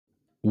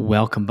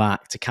Welcome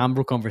back to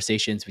Campbell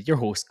Conversations with your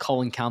host,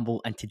 Colin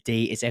Campbell, and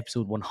today is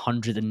episode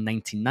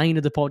 199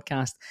 of the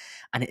podcast,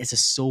 and it is a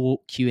solo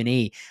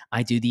Q&A.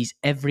 I do these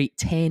every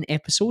 10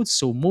 episodes,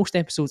 so most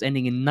episodes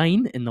ending in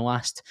 9 in the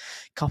last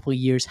couple of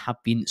years have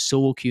been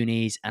solo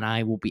Q&As, and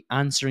I will be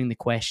answering the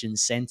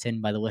questions sent in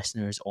by the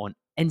listeners on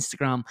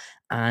Instagram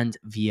and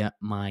via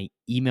my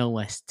email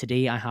list.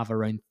 Today I have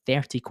around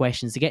 30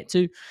 questions to get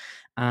to,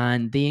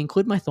 and they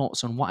include my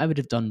thoughts on what I would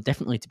have done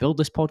differently to build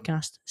this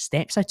podcast,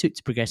 steps I took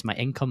to progress my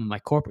income in my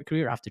corporate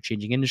career after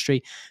changing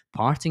industry,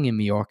 partying in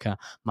Mallorca,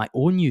 my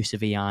own use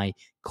of AI,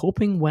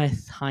 coping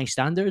with high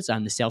standards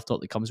and the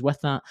self-talk that comes with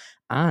that,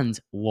 and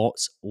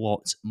lots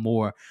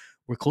more.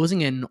 We're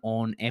closing in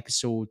on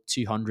episode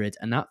 200,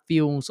 and that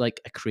feels like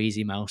a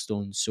crazy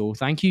milestone. So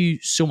thank you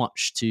so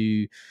much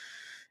to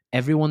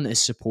everyone that has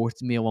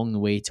supported me along the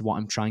way to what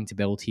I'm trying to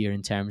build here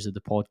in terms of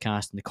the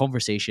podcast and the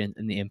conversation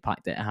and the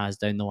impact that it has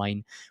down the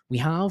line. We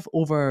have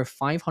over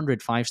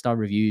 500 5-star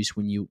reviews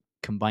when you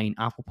combine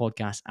Apple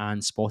Podcasts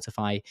and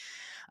Spotify.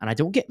 And I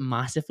don't get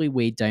massively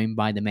weighed down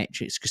by the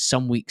metrics because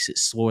some weeks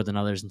it's slower than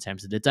others in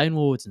terms of the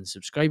downloads and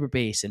subscriber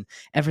base and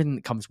everything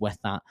that comes with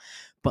that.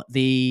 But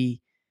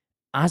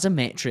as a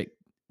metric,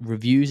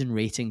 reviews and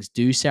ratings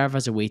do serve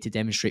as a way to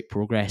demonstrate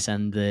progress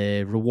and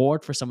the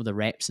reward for some of the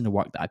reps and the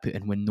work that I put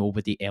in when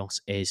nobody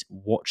else is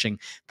watching.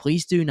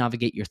 Please do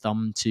navigate your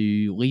thumb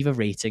to leave a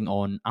rating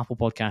on Apple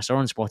Podcasts or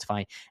on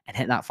Spotify and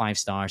hit that 5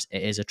 stars.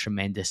 It is a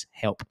tremendous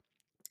help.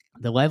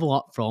 The level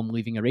up from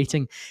leaving a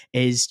rating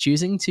is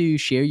choosing to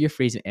share your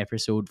favorite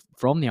episode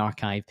from the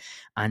archive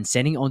and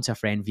sending it on to a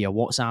friend via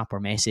WhatsApp or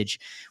message.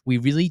 We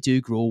really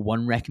do grow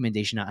one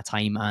recommendation at a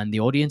time, and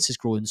the audience has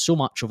grown so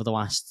much over the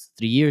last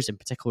 3 years, in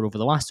particular over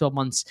the last 12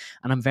 months,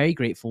 and I'm very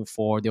grateful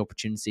for the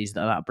opportunities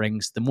that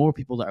brings. The more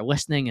people that are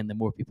listening and the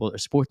more people that are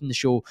supporting the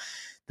show,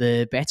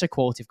 the better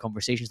quality of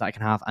conversations that I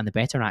can have and the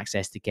better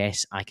access to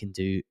guests I can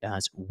do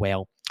as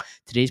well.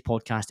 Today's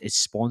podcast is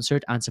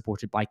sponsored and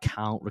supported by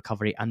Cal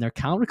Recovery and their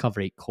Cal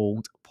Recovery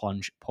Cold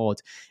Plunge Pod.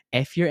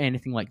 If you're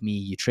anything like me,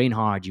 you train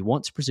hard, you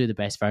want to pursue the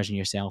best version of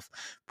yourself,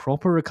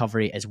 proper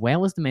recovery as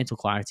well as the mental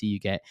clarity you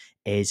get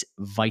is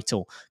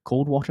vital.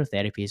 Cold water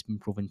therapy has been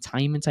proven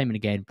time and time and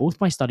again, both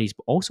by studies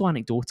but also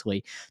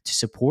anecdotally, to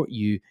support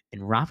you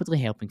in rapidly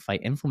helping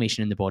fight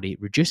inflammation in the body,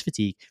 reduce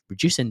fatigue,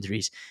 reduce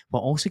injuries,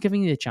 while also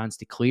giving you the chance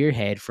to clear your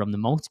head from the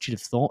multitude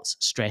of thoughts,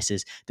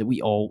 stresses that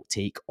we all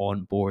take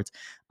on board.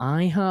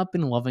 I have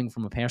been loving,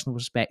 from a personal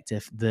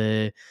perspective,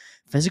 the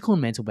physical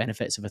and mental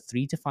benefits of a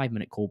 3 to 5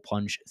 minute cold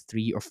plunge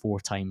 3 or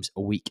 4 times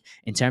a week.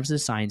 In terms of the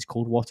science,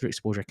 cold water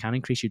exposure can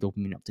increase your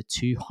dopamine up to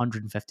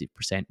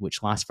 250%,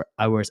 which lasts for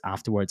hours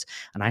afterwards.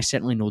 And I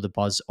certainly know the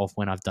buzz of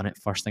when I've done it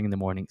first thing in the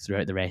morning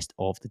throughout the rest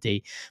of the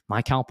day.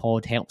 My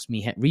CalPod helps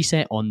me hit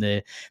reset on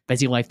the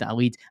busy life that I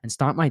lead and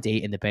start my day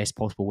in the best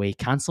possible way,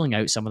 cancelling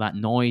out some of that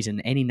noise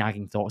and any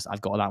nagging thoughts that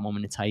I've got at that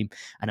moment in time.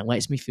 And it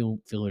lets me feel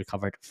fully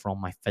recovered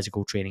from my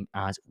physical training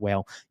as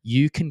well.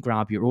 You can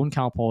grab your own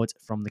CalPod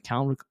from the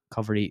Cal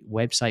Recovery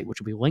website,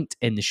 which will be linked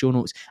in the show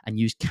notes, and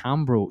use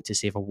Cambro to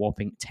save a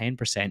whopping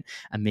 10%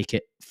 and make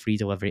it free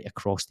delivery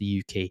across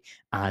the UK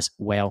as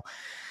well.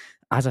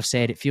 As I've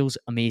said, it feels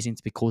amazing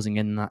to be closing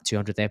in that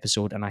 200th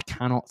episode, and I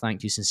cannot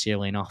thank you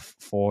sincerely enough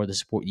for the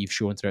support you've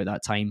shown throughout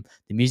that time.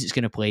 The music's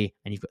going to play,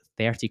 and you've got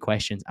 30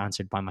 questions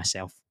answered by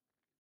myself.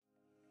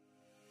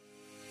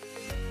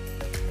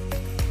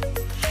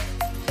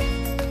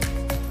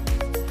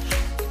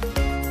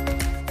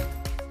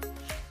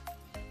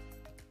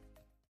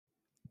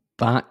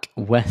 Back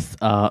with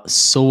a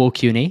solo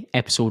Q&A,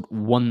 episode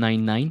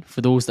 199.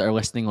 For those that are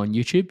listening on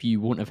YouTube,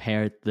 you won't have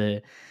heard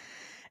the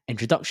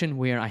introduction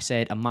where I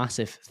said a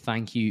massive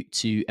thank you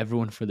to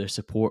everyone for their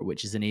support,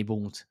 which has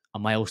enabled a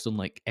milestone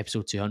like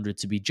episode 200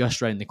 to be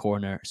just around the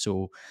corner.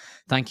 So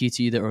thank you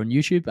to you that are on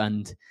YouTube.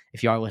 And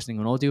if you are listening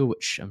on audio,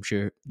 which I'm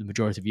sure the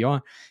majority of you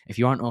are, if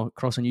you aren't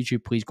across on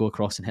YouTube, please go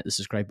across and hit the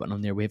subscribe button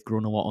on there. We have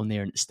grown a lot on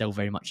there, and it's still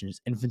very much in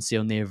its infancy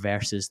on there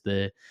versus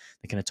the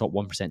kind of top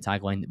 1%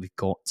 tagline that we've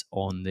got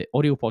on the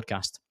audio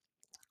podcast.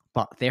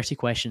 But 30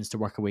 questions to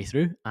work our way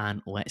through,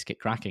 and let's get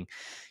cracking.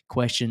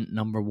 Question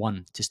number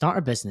 1. To start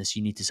a business,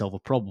 you need to solve a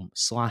problem /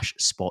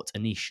 spot a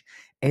niche.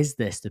 Is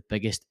this the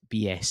biggest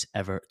BS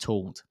ever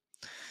told?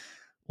 A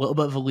little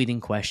bit of a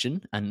leading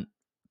question, and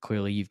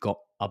clearly you've got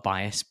a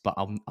bias, but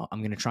I'm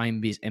going to try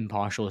and be as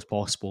impartial as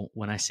possible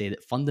when I say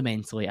that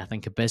fundamentally I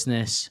think a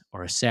business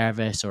or a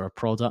service or a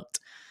product,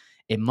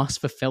 it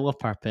must fulfill a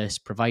purpose,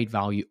 provide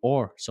value,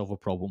 or solve a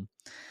problem.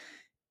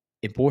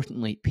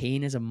 Importantly,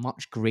 pain is a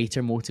much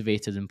greater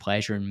motivator than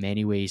pleasure in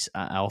many ways.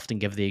 I often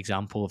give the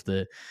example of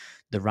the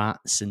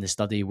rats in the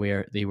study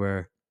where they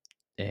were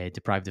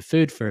deprived of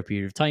food for a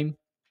period of time.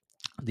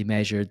 They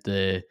measured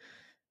the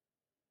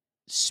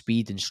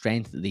speed and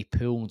strength that they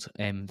pulled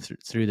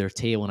through their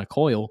tail in a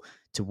coil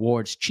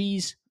towards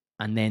cheese,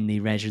 and then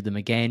they measured them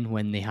again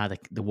when they had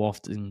the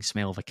wafting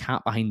smell of a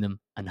cat behind them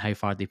and how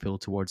far they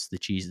pulled towards the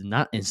cheese in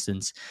that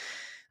instance.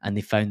 And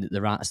they found that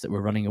the rats that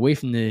were running away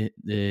from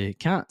the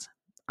cat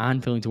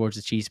and pulling towards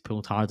the cheese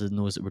pulled harder than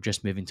those that were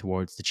just moving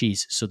towards the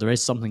cheese. So there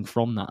is something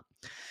from that.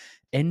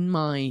 In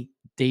my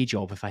day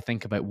job, if I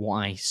think about what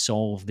I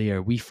solve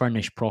there, we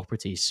furnish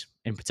properties,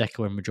 in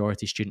particular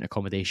majority student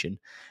accommodation,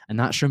 and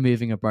that's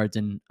removing a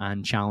burden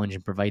and challenge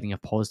and providing a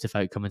positive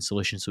outcome and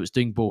solution. So it's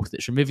doing both.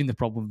 It's removing the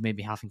problem of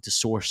maybe having to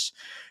source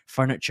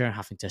furniture,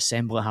 having to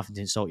assemble it, having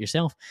to install it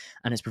yourself,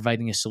 and it's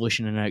providing a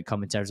solution and an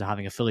outcome in terms of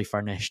having a fully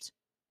furnished,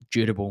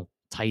 durable,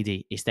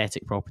 tidy,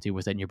 aesthetic property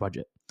within your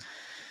budget.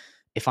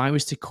 If I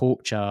was to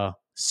coach a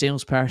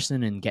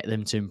salesperson and get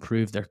them to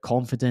improve their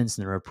confidence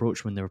and their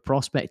approach when they were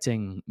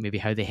prospecting, maybe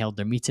how they held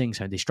their meetings,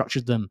 how they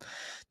structured them,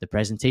 the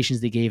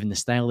presentations they gave and the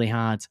style they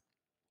had,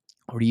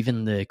 or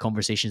even the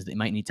conversations they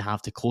might need to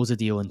have to close a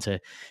deal and to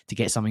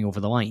get something over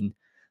the line,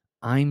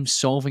 I'm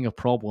solving a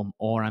problem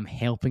or I'm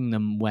helping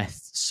them with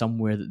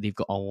somewhere that they've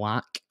got a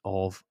lack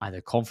of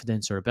either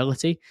confidence or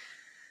ability.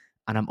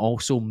 And I'm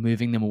also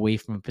moving them away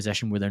from a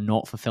position where they're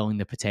not fulfilling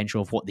the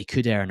potential of what they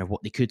could earn or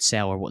what they could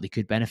sell or what they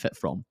could benefit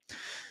from.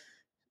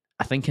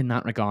 I think in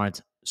that regard,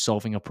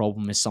 solving a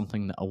problem is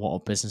something that a lot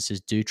of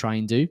businesses do try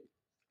and do.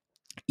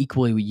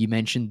 Equally, you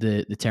mentioned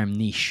the term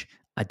niche.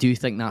 I do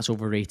think that's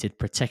overrated,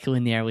 particularly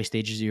in the early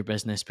stages of your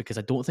business, because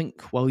I don't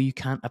think while you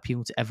can't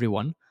appeal to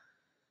everyone,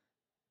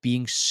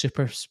 being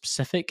super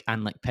specific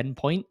and like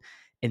pinpoint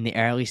in the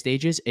early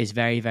stages is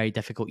very, very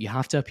difficult. You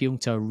have to appeal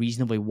to a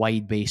reasonably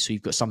wide base so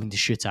you've got something to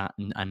shoot at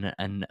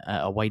and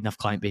a wide enough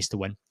client base to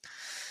win.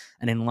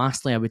 And then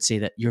lastly, I would say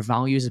that your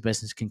value as a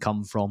business can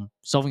come from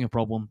solving a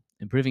problem,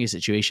 improving a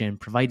situation,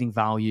 providing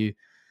value,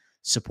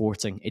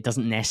 supporting. It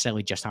doesn't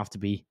necessarily just have to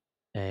be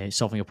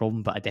solving a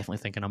problem, but I definitely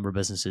think a number of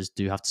businesses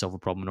do have to solve a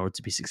problem in order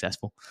to be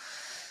successful.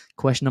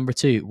 Question number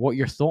 2, what are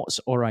your thoughts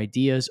or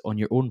ideas on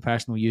your own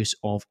personal use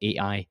of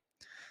AI?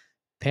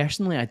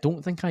 Personally, I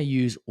don't think I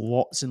use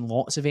lots and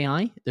lots of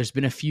AI. There's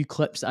been a few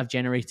clips that I've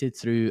generated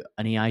through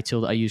an AI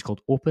tool that I use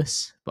called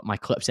Opus, but my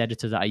clips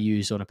editor that I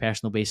use on a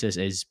personal basis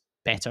is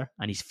better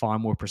and he's far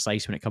more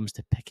precise when it comes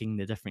to picking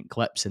the different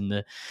clips and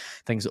the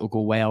things that will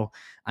go well.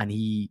 And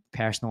he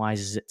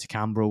personalizes it to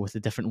Cambro with the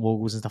different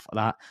logos and stuff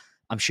like that.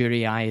 I'm sure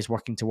AI is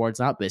working towards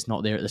that, but it's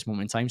not there at this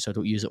moment in time, so I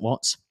don't use it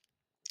lots.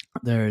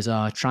 There's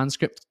a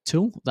transcript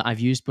tool that I've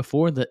used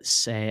before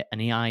that's an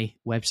AI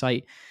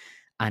website,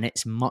 and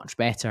it's much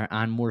better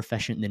and more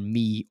efficient than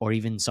me or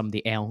even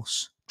somebody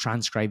else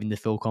transcribing the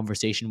full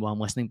conversation while I'm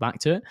listening back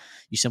to it.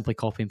 You simply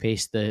copy and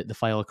paste the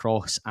file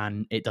across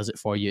and it does it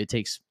for you. It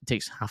takes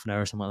half an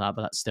hour or something like that,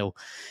 but that's still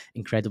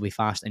incredibly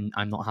fast, and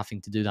I'm not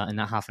having to do that. In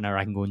that half an hour,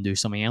 I can go and do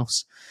something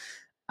else.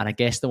 And I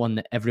guess the one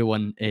that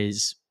everyone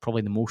is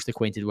probably the most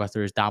acquainted with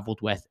or has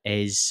dabbled with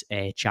is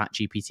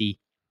ChatGPT.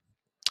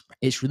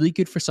 It's really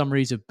good for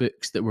summaries of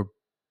books that were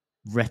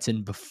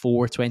written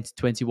before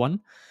 2021,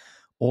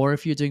 or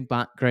if you're doing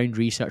background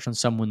research on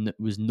someone that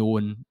was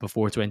known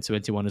before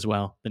 2021 as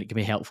well, then it can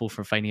be helpful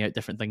for finding out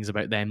different things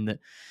about them that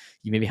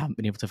you maybe haven't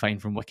been able to find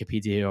from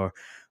Wikipedia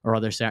or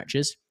other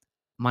searches.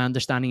 My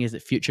understanding is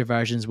that future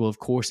versions will, of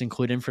course,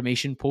 include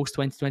information post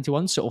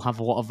 2021, so it'll have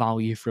a lot of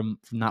value from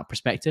that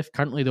perspective.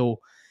 Currently, though,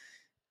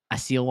 I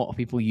see a lot of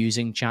people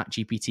using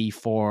ChatGPT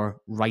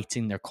for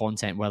writing their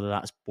content, whether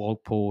that's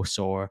blog posts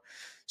or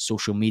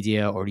social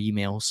media or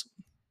emails.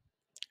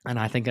 And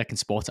I think I can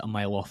spot it a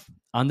mile off.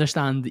 I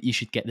understand that you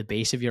should get the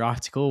base of your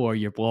article or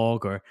your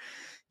blog or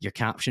your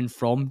caption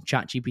from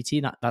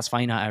ChatGPT. That's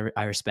fine.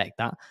 I respect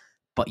that.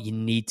 But you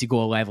need to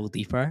go a level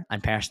deeper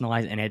and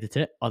personalize it and edit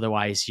it.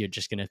 Otherwise, you're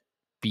just going to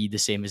be the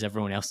same as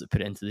everyone else that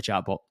put it into the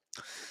chatbot.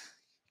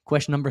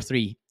 Question number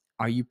 3.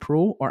 Are you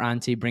pro or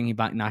anti bringing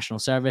back national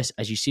service,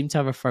 as you seem to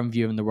have a firm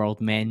view in the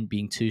world men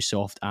being too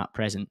soft at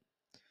present?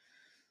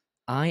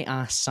 I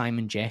asked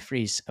Simon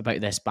Jeffries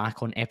about this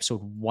back on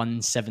episode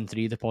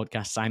 173 of the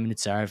podcast. Simon had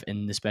served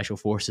in the Special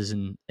Forces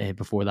and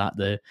before that,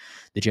 the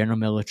General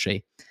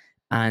Military.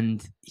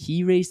 And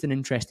he raised an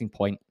interesting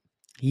point.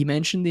 He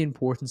mentioned the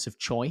importance of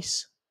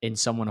choice in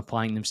someone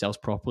applying themselves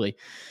properly.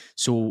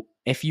 So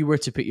if you were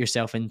to put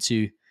yourself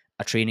into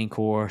a training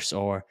course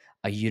or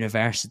a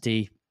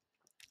university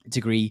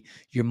degree,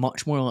 you're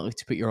much more likely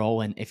to put your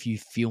all in if you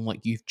feel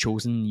like you've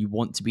chosen, you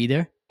want to be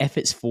there. If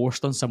it's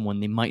forced on someone,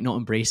 they might not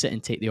embrace it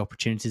and take the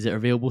opportunities that are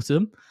available to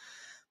them.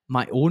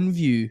 My own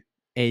view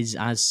is,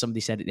 as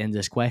somebody said at the end of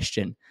this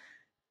question,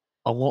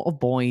 a lot of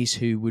boys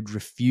who would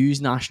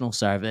refuse national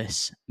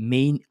service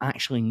may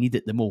actually need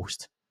it the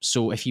most.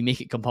 So if you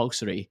make it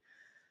compulsory,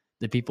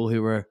 the people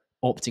who are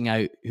opting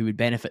out, who would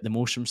benefit the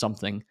most from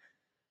something,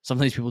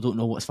 sometimes people don't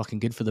know what's fucking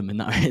good for them in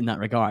that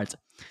regard.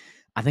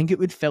 I think it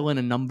would fill in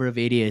a number of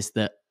areas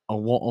that a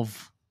lot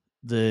of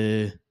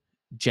the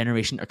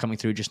generation that are coming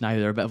through just now,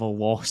 they're a bit of a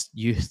lost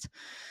youth.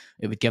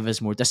 It would give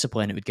us more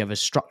discipline. It would give us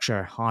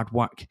structure, hard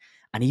work,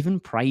 and even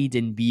pride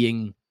in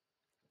being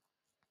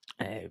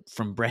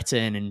from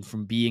Britain and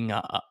from being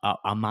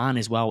a man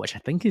as well, which I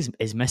think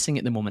is missing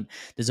at the moment.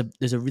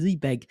 There's a really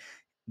big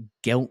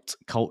guilt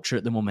culture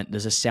at the moment.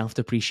 There's a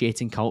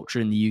self-depreciating culture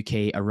in the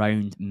UK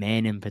around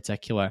men in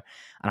particular.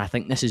 And I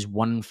think this is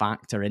one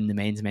factor in the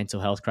men's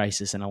mental health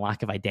crisis and a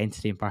lack of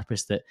identity and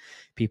purpose that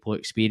people are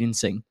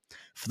experiencing.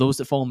 For those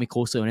that follow me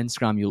closely on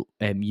Instagram,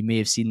 you may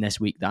have seen this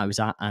week that I was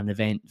at an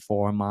event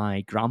for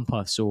my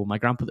grandpa. So my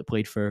grandpa that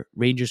played for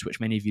Rangers, which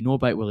many of you know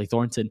about, Willie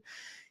Thornton,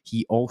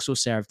 he also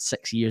served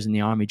 6 years in the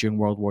army during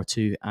World War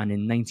II. And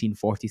in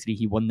 1943,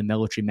 he won the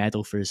military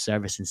medal for his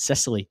service in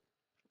Sicily,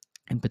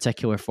 in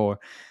particular for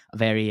a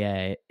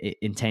very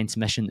intense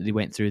mission that they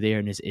went through there,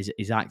 and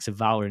his acts of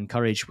valor and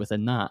courage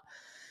within that.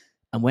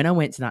 And when I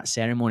went to that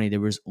ceremony, there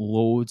was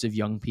loads of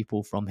young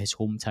people from his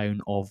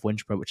hometown of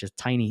Winchburg, which is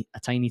a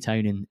tiny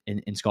town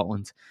in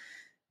Scotland.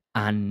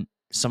 And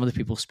some of the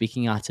people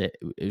speaking at it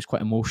was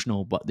quite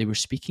emotional, but they were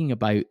speaking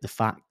about the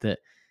fact that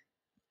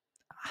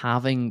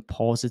having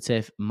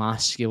positive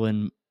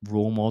masculine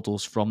role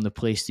models from the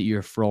place that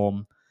you're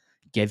from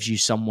gives you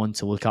someone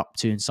to look up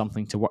to and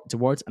something to work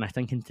towards. And I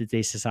think in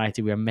today's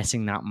society, we are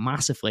missing that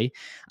massively.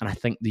 And I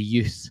think the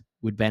youth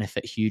would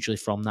benefit hugely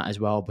from that as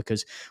well,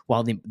 because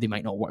while they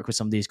might not work with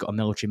somebody who's got a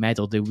military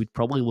medal, they would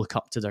probably look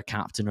up to their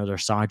captain or their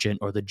sergeant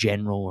or the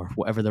general or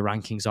whatever the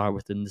rankings are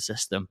within the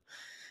system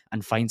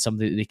and find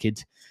somebody that they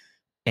could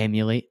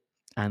emulate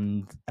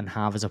and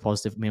have as a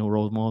positive male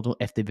role model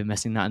if they've been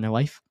missing that in their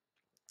life.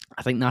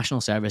 I think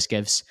national service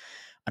gives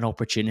an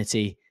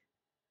opportunity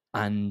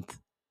and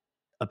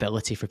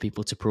ability for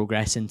people to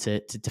progress and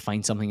to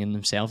find something in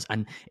themselves.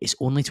 And it's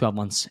only 12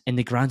 months. In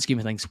the grand scheme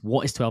of things,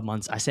 what is 12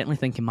 months? I certainly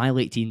think in my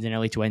late teens and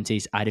early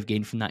 20s, I'd have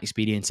gained from that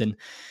experience. And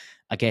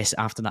I guess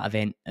after that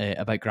event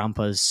about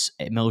Grandpa's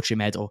military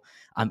medal,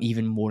 I'm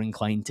even more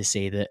inclined to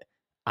say that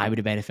I would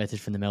have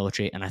benefited from the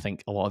military, and I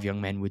think a lot of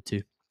young men would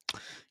too.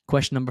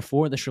 Question number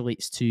 4, this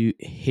relates to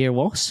hair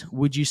loss.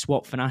 Would you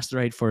swap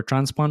finasteride for a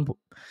transplant?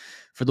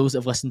 For those that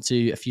have listened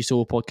to a few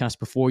solo podcasts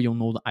before, you'll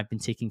know that I've been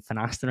taking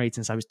finasteride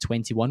since I was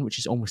 21, which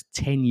is almost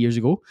 10 years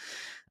ago.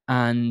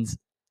 And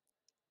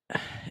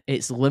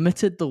it's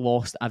limited the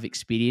loss that I've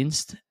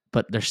experienced,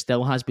 but there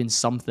still has been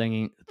some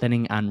thinning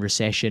and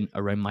recession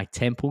around my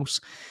temples.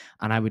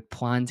 And I would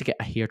plan to get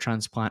a hair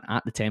transplant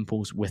at the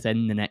temples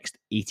within the next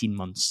 18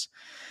 months.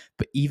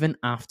 But even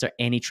after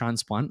any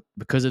transplant,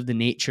 because of the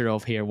nature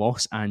of hair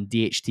loss and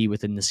DHT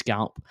within the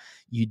scalp,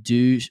 you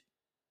do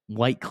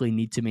likely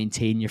need to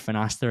maintain your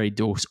finasteride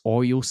dose,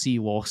 or you'll see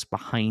loss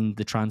behind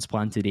the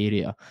transplanted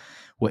area,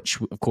 which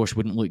of course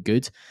wouldn't look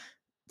good.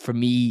 For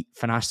me,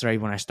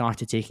 finasteride, when I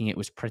started taking it,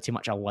 was pretty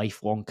much a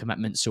lifelong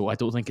commitment. So I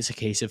don't think it's a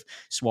case of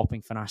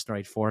swapping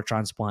finasteride for a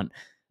transplant.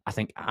 I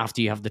think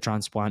after you have the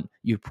transplant,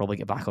 you'd probably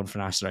get back on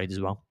finasteride as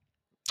well.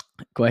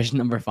 Question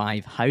number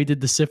 5. How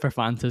did the Super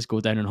Fantas go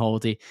down on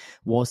holiday?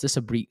 Was this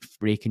a brief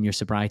break in your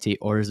sobriety,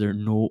 or is there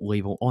no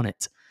label on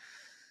it?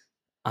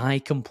 I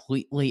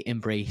completely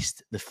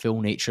embraced the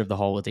full nature of the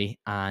holiday.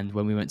 And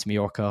when we went to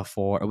Mallorca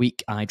for a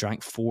week, I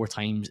drank 4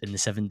 times in the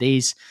 7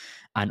 days.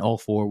 And all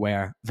 4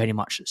 were very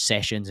much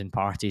sessions and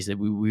parties that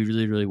we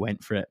really, really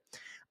went for it.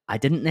 I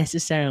didn't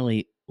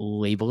necessarily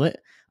label it.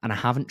 And I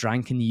haven't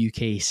drank in the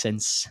UK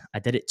since I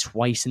did it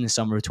twice in the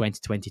summer of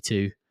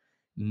 2022,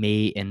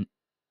 May and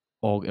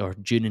or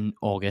June and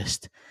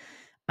August.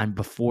 And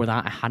before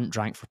that, I hadn't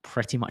drank for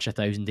pretty much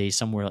 1,000 days,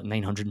 somewhere like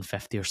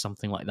 950 or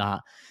something like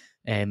that.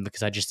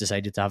 Because I just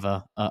decided to have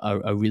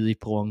a really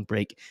prolonged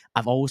break.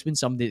 I've always been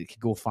somebody that could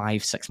go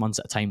 5-6 months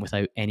at a time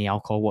without any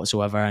alcohol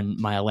whatsoever, and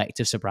my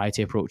elective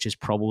sobriety approach is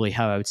probably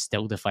how I would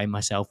still define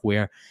myself,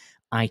 where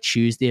I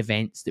choose the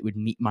events that would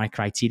meet my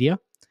criteria.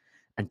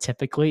 And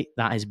typically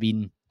that has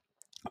been,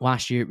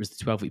 last year it was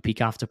the 12-week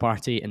peak after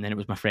party, and then it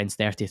was my friend's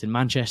 30th in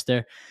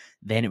Manchester,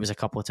 then it was a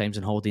couple of times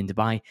on holiday in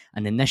Dubai,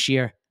 and then this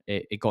year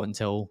it got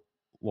until,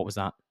 what was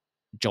that,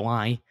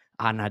 July.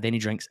 I hadn't had any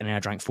drinks, and then I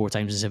drank 4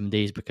 times in 7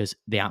 days because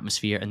the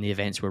atmosphere and the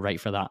events were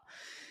right for that.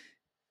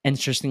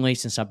 Interestingly,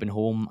 since I've been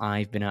home,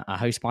 I've been at a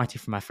house party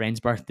for my friend's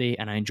birthday,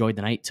 and I enjoyed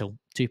the night till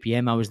 2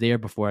 p.m. I was there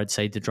before I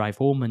decided to drive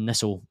home, and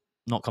this will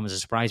not come as a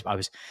surprise, but I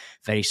was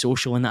very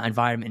social in that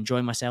environment,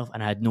 enjoying myself,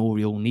 and I had no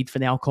real need for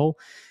the alcohol.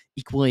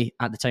 Equally,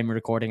 at the time of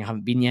recording, I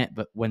haven't been yet,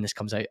 but when this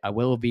comes out, I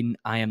will have been.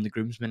 I am the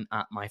groomsman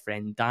at my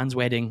friend Dan's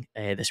wedding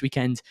this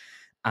weekend,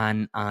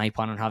 and I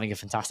plan on having a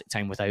fantastic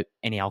time without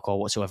any alcohol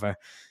whatsoever.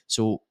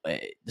 So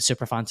the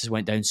Super Fantas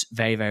went down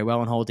very, very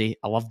well on holiday.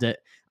 I loved it.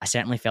 I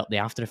certainly felt the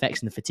after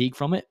effects and the fatigue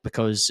from it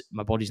because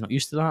my body's not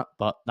used to that,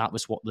 but that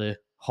was what the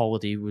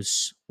holiday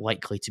was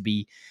likely to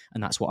be,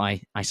 and that's what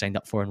I signed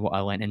up for and what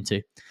I went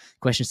into.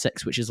 Question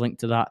 6, which is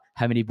linked to that: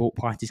 how many boat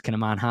parties can a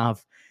man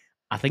have?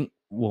 I think,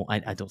 well,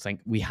 I don't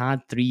think. We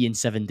had 3 in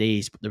 7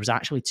 days, but there was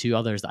actually 2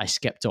 others that I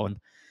skipped on.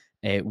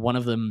 One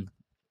of them,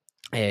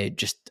 I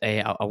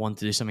wanted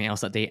to do something else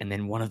that day, and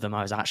then one of them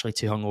I was actually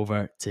too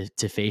hungover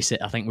to face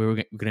it. I think we were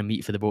going to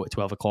meet for the boat at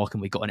 12 o'clock,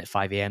 and we got in at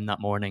 5 a.m. that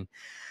morning.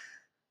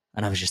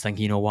 And I was just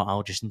thinking, you know what,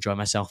 I'll just enjoy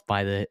myself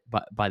by the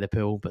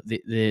pool. But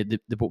the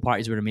boat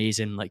parties were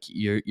amazing. Like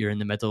you're in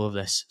the middle of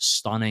this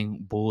stunning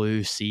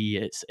blue sea.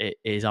 It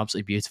is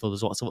absolutely beautiful.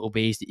 There's lots of little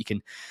bays that you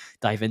can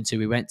dive into.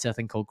 We went to a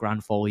thing called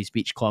Grand Follies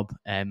Beach Club,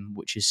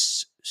 which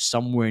is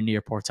somewhere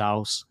near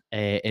Portals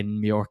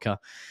in Mallorca,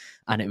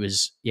 and it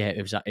was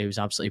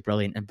absolutely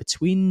brilliant. And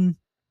between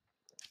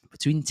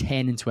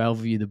 10 and 12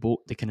 of you,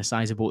 the kind of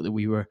size of boat that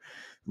we were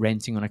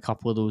renting on a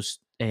couple of those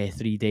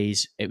 3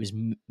 days, it was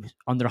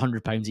under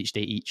 £100 each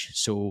day each.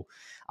 So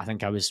I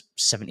think I was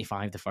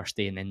 75 the first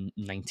day and then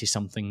 90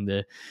 something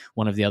the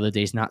one of the other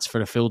days. And that's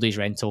for a full day's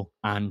rental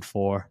and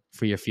for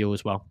your fuel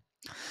as well.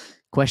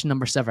 Question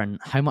number 7,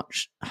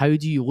 how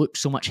do you look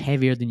so much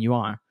heavier than you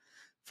are?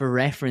 For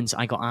reference,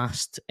 I got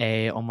asked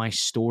on my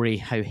story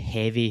how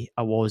heavy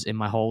I was in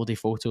my holiday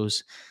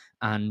photos.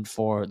 And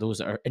for those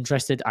that are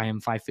interested, I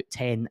am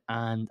 5'10",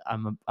 and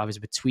I was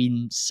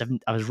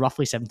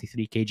roughly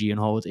 73 kg on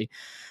holiday,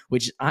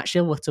 which is actually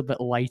a little bit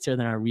lighter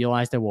than I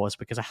realized I was,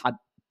 because I had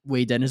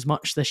weighed in as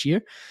much this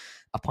year.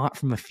 Apart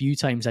from a few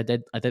times I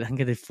think I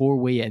did 4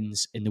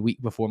 weigh-ins in the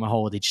week before my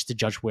holiday just to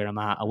judge where I'm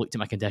at. I looked at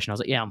my condition. I was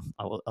like, yeah,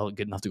 I'll look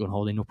good enough to go on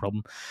holiday, no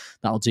problem.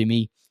 That'll do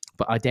me.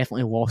 But I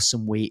definitely lost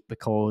some weight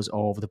because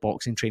of the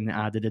boxing training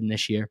I added in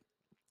this year.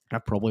 I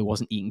probably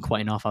wasn't eating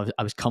quite enough.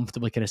 I was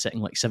comfortably kind of sitting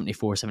like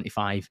 74,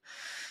 75,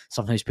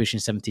 sometimes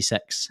pushing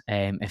 76.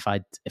 If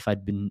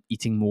I'd been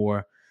eating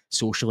more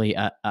socially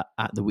at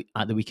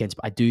the weekends,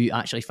 but I do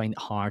actually find it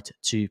hard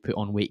to put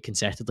on weight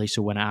concertedly.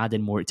 So when I add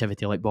in more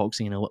activity like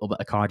boxing and a little bit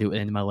of cardio at the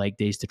end of my leg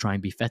days to try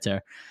and be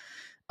fitter,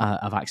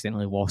 I've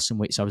accidentally lost some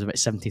weight. So I was about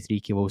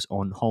 73 kilos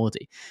on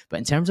holiday. But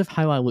in terms of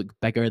how I look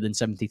bigger than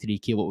 73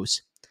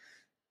 kilos,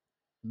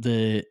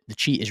 the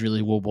cheat is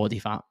really low body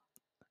fat.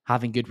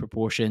 Having good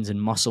proportions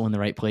and muscle in the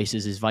right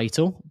places is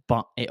vital,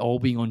 but it all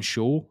being on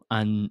show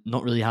and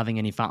not really having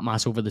any fat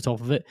mass over the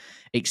top of it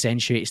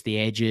accentuates the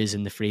edges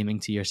and the framing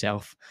to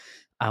yourself.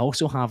 I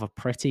also have a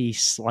pretty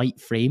slight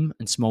frame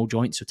and small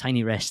joints, so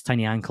tiny wrists,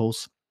 tiny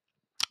ankles,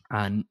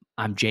 and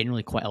I'm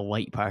generally quite a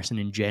light person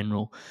in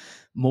general.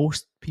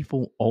 Most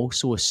people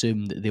also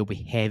assume that they'll be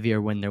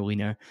heavier when they're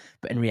leaner,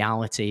 but in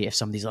reality, if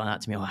somebody's like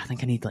that to me, I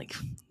think I need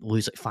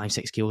lose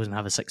 5-6 kilos and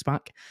have a six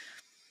pack,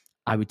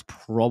 I would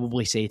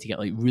probably say to get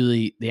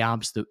really the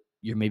abs that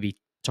you're maybe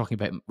talking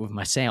about with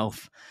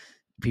myself,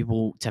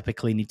 people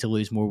typically need to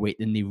lose more weight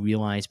than they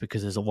realize,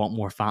 because there's a lot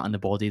more fat in the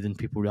body than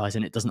people realize,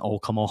 and it doesn't all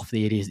come off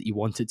the areas that you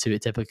want it to.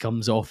 It typically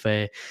comes off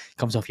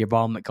your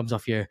bum, it comes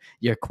off your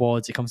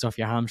quads, it comes off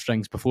your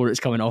hamstrings before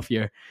it's coming off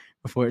your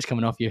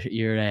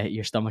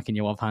stomach and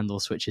your love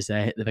handles, which is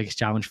the biggest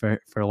challenge for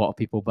a lot of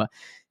people. But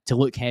to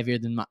look heavier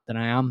than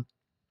I am,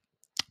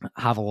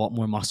 have a lot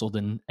more muscle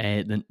than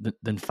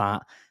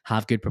fat,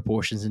 have good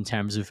proportions in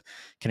terms of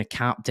kind of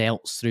cap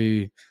delts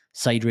through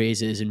side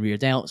raises and rear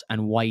delts,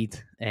 and wide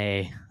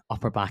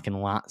upper back and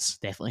lats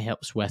definitely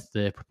helps with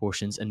the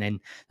proportions. And then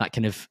that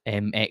kind of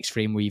X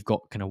frame where you've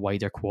got kind of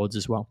wider quads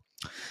as well.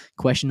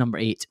 Question number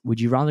 8, would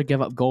you rather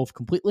give up golf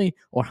completely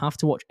or have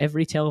to watch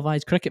every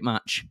televised cricket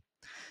match?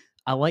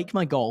 I like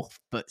my golf,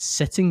 but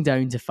sitting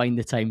down to find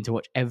the time to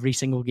watch every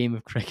single game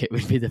of cricket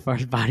would be the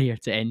first barrier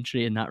to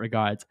entry in that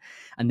regard.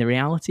 And the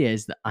reality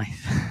is that I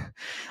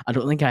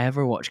don't think I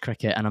ever watch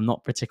cricket, and I'm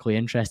not particularly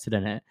interested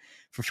in it.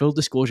 For full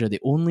disclosure,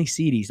 the only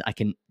series I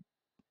can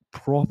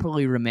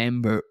properly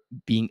remember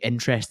being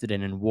interested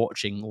in and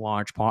watching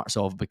large parts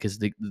of, because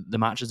the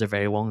matches are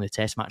very long, the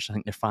test matches, I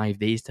think they're 5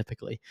 days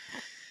typically.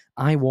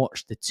 I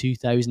watched the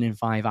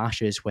 2005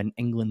 Ashes when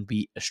England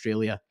beat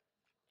Australia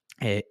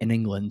in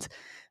England.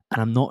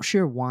 And I'm not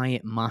sure why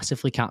it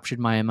massively captured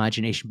my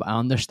imagination, but I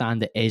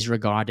understand it is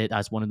regarded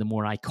as one of the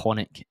more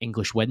iconic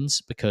English wins,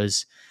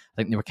 because I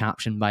think they were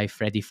captained by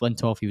Freddie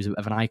Flintoff. He was a bit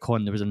of an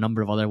icon. There was a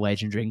number of other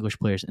legendary English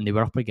players, and they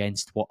were up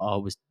against what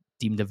was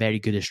deemed a very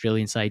good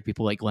Australian side,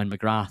 people like Glenn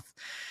McGrath,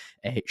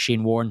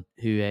 Shane Warne,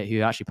 who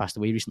actually passed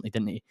away recently,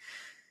 didn't he?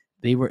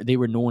 They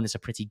were known as a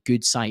pretty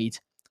good side.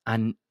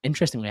 And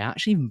interestingly, I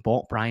actually even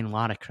bought Brian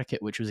Lara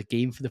Cricket, which was a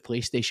game for the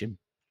PlayStation,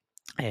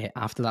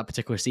 after that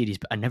particular series,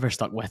 but I never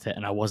stuck with it,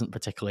 and I wasn't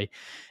particularly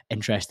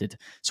interested.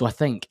 So I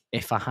think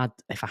if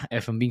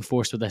I'm being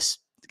forced with this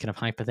kind of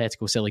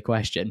hypothetical silly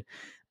question,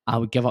 I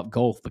would give up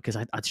golf, because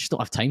I just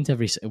don't have time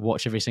to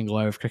watch every single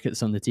hour of cricket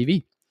that's on the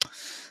TV.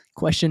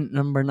 Question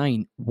number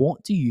 9,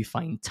 what do you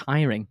find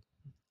tiring?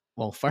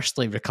 Well,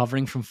 firstly,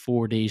 recovering from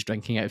 4 days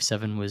drinking out of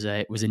 7 was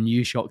a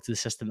new shock to the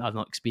system that I've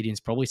not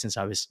experienced probably since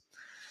I was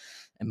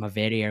in my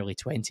very early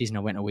 20s, and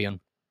I went away on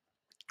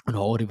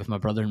holiday with my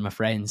brother and my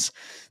friends.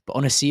 But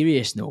on a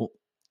serious note,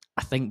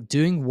 I think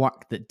doing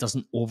work that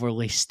doesn't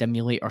overly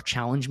stimulate or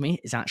challenge me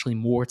is actually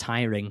more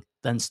tiring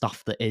than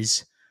stuff that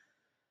is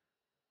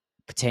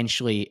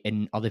potentially,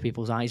 in other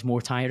people's eyes,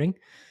 more tiring.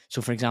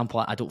 So for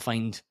example, I don't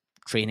find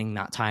training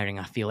that tiring.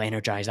 I feel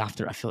energized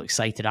after it. I feel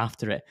excited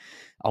after it.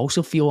 I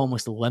also feel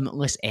almost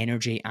limitless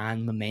energy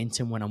and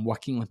momentum when I'm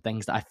working on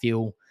things that I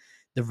feel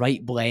the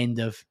right blend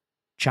of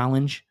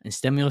challenge and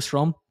stimulus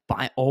from, but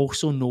I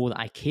also know that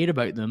I care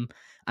about them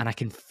and I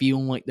can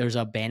feel like there's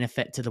a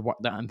benefit to the work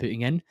that I'm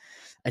putting in,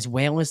 as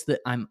well as that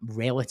I'm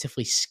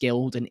relatively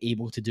skilled and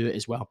able to do it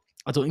as well.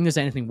 I don't think there's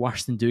anything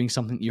worse than doing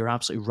something that you're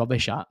absolutely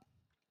rubbish at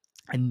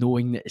and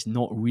knowing that it's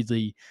not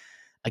really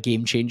a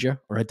game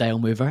changer or a dial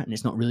mover and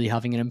it's not really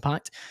having an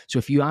impact. So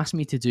if you ask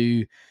me to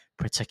do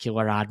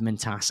particular admin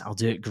tasks, I'll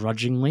do it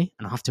grudgingly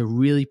and I'll have to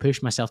really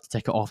push myself to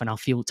tick it off and I'll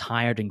feel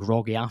tired and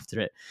groggy after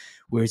it.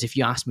 Whereas if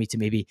you ask me to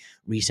maybe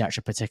research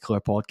a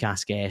particular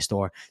podcast guest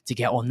or to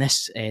get on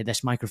this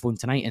microphone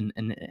tonight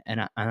and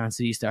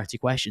answer these 30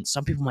 questions,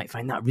 some people might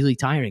find that really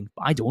tiring,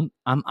 but I don't.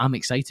 I'm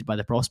excited by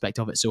the prospect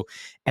of it. So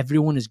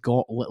everyone has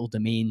got little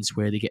domains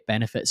where they get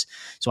benefits.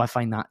 So I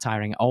find that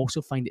tiring. I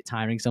also find it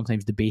tiring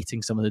sometimes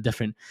debating some of the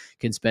different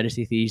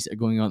conspiracy theories that are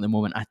going on at the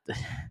moment.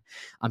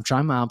 I'm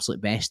trying my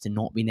absolute best to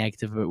not be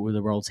negative about where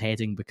the world's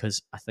heading,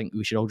 because I think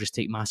we should all just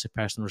take massive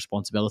personal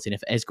responsibility. And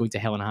if it is going to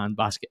hell in a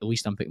handbasket, at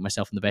least I'm putting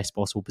myself in the best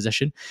possible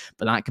position.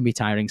 But that can be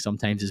tiring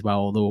sometimes as well,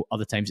 although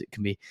other times it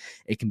can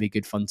be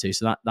good fun too.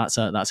 So that's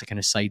a kind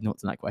of side note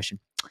to that question.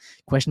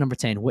 Question number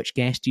 10, which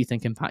guest do you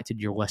think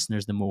impacted your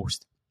listeners the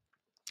most?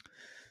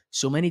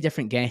 So many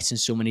different guests in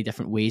so many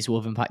different ways will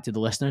have impacted the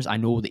listeners. I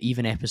know that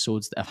even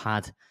episodes that have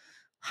had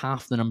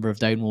half the number of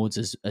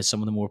downloads as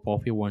some of the more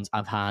popular ones,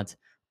 I've had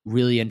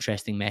really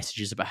interesting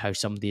messages about how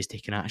somebody has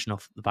taken action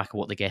off the back of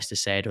what the guest has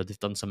said, or they've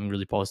done something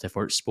really positive,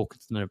 or it's spoken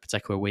to them in a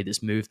particular way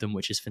that's moved them,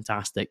 which is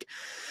fantastic.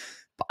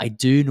 But I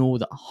do know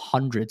that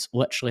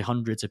literally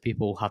hundreds of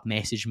people have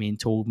messaged me and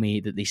told me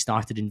that they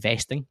started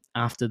investing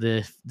after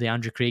the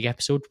Andrew Craig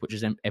episode, which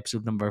is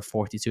episode number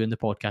 42 in the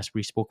podcast, where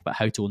he spoke about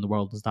how to own the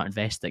world and start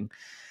investing.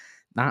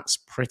 That's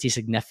pretty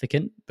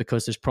significant,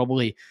 because there's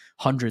probably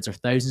hundreds or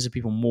thousands of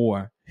people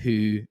more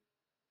who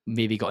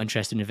maybe got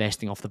interested in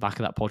investing off the back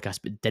of that podcast,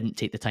 but didn't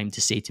take the time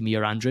to say to me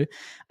or Andrew.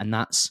 And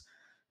that's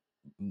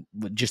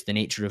just the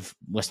nature of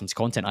listening to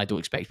content. I don't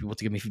expect people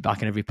to give me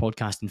feedback on every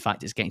podcast. In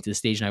fact, it's getting to the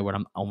stage now where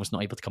I'm almost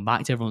not able to come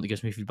back to everyone that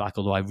gives me feedback,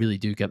 although I really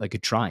do give a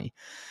good try.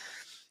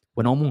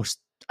 When almost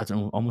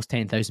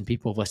 10,000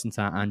 people have listened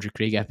to that Andrew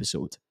Craig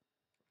episode,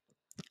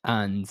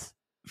 and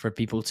for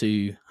people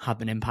to have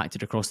been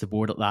impacted across the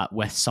board at that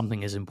with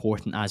something as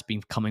important as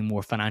becoming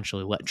more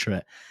financially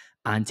literate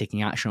and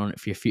taking action on it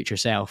for your future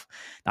self,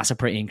 that's a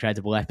pretty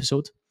incredible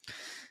episode.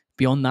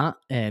 Beyond that,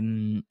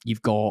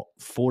 you've got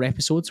 4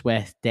 episodes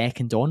with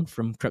Dec and Don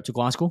from Crypto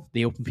Glasgow.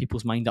 They open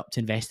people's mind up to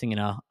investing in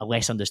a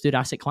less understood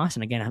asset class.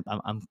 And again,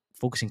 I'm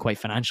focusing quite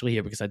financially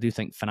here, because I do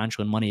think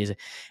financial and money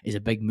is a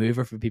big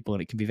mover for people,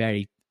 and it can be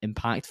very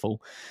impactful.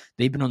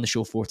 They've been on the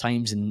show 4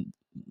 times, and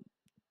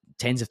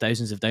tens of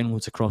thousands of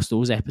downloads across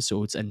those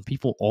episodes, and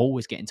people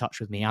always get in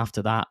touch with me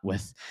after that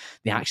with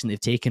the action they've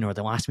taken, or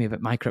they'll ask me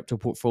about my crypto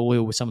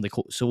portfolio. With some of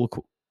the solo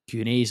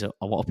Q&As,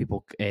 a lot of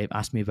people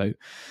ask me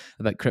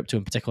about crypto,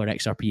 in particular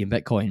XRP and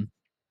Bitcoin.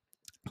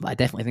 But I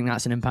definitely think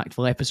that's an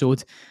impactful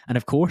episode. And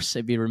of course,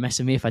 it'd be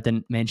remiss of me if I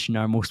didn't mention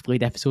our most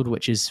played episode,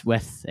 which is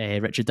with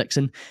Richard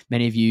Dixon.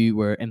 Many of you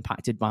were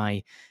impacted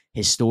by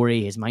his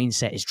story, his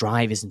mindset, his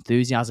drive, his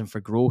enthusiasm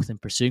for growth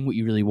and pursuing what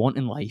you really want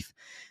in life.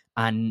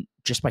 And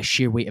just by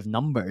sheer weight of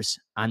numbers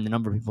and the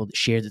number of people that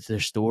shared their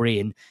story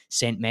and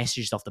sent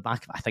messages off the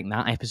back of it, I think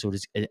that episode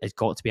has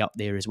got to be up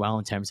there as well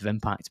in terms of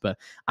impact. But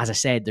as I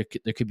said,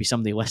 there could be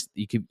somebody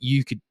listening.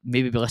 You could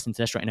maybe be listening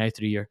to this right now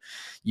through your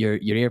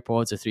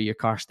AirPods or through your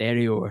car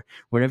stereo or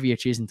wherever you're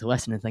choosing to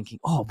listen, and thinking,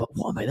 oh, but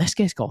what about this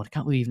guest, Colin? I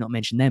can't believe you've not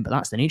mentioned them. But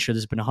that's the nature.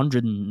 There's been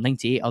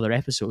 198 other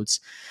episodes,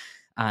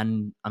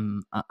 and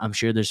I'm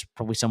sure there's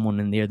probably someone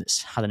in there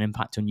that's had an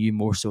impact on you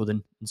more so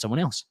than someone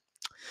else.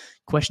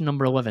 Question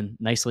number 11,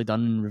 nicely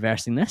done in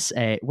reversing this.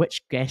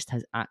 Which guest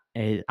has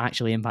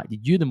actually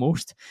impacted you the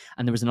most?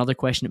 And there was another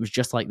question that was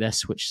just like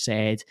this, which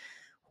said,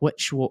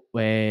 which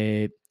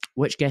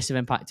guests have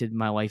impacted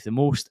my life the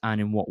most,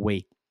 and in what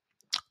way?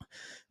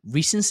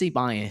 Recency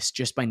bias,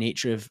 just by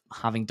nature of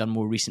having done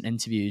more recent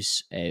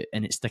interviews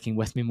and it's sticking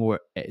with me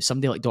more.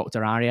 Somebody like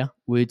Dr. Arya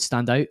would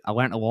stand out. I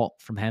learned a lot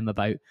from him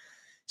about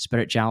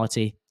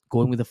spirituality,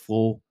 going with the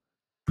flow,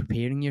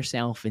 preparing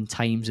yourself in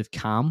times of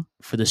calm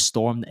for the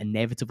storm that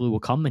inevitably will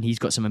come. And he's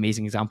got some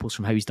amazing examples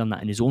from how he's done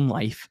that in his own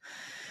life.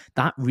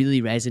 That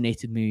really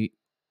resonated me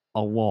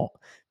a lot,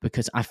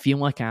 because I feel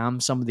like I am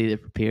somebody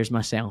that prepares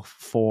myself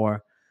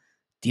for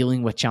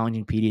dealing with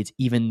challenging periods,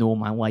 even though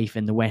my life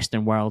in the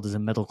Western world as a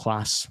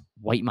middle-class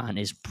white man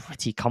is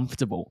pretty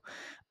comfortable.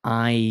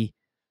 I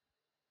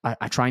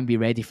try and be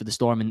ready for the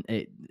storm.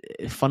 And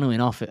funnily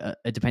enough,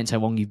 it depends how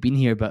long you've been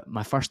here, but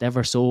my first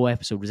ever solo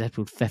episode was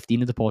episode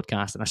 15 of the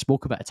podcast. And I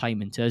spoke about a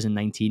time in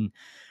 2019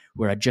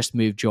 where I just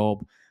moved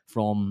job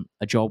from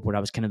a job where I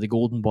was kind of the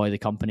golden boy of the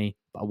company,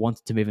 but I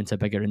wanted to move into a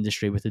bigger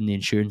industry within the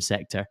insurance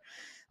sector.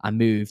 I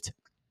moved,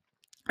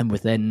 and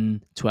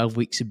within 12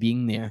 weeks of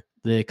being there,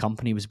 the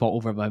company was bought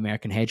over by an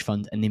American hedge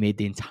fund, and they made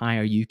the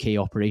entire UK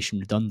operation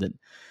redundant.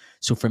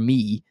 So for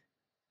me,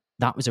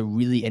 that was a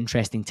really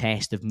interesting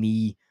test of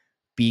me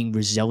being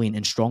resilient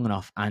and strong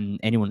enough. And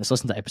anyone that's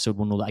listened to that episode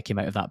will know that I came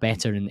out of that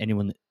better. And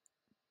anyone that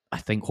I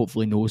think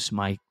hopefully knows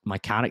my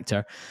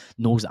character,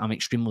 knows that I'm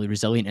extremely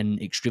resilient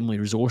and extremely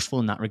resourceful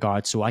in that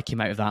regard. So I came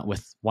out of that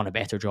with a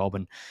better job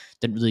and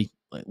didn't really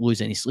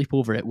lose any sleep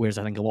over it. Whereas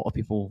I think a lot of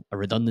people, a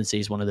redundancy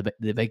is one of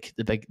the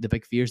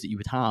big fears that you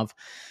would have.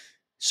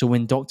 So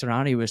when Dr.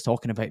 Ari was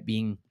talking about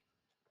being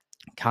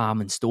calm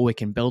and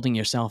stoic and building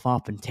yourself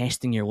up and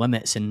testing your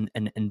limits and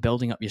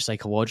building up your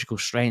psychological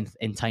strength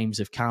in times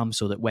of calm,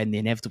 so that when the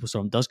inevitable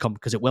storm does come,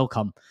 because it will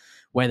come,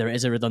 whether it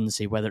is a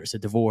redundancy, whether it's a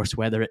divorce,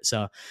 whether it's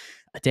a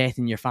death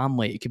in your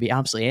family, it could be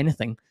absolutely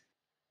anything,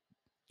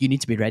 you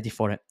need to be ready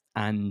for it.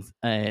 And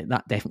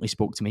that definitely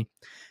spoke to me.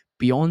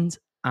 Beyond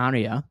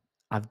Aria,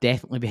 I've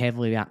definitely been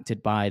heavily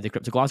reacted by the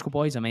Crypto Glasgow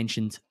boys. I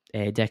mentioned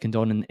Deck and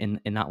Don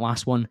in that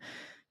last one,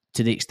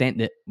 to the extent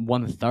that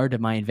 1/3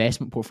 of my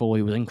investment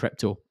portfolio was in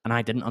crypto, and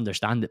I didn't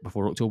understand it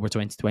before October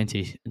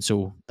 2020. And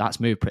so that's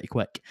moved pretty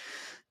quick.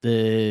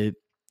 The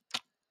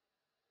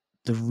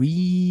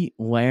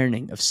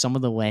relearning of some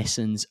of the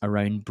lessons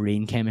around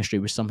brain chemistry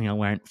was something I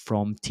learned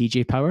from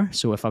TJ Power.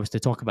 So if I was to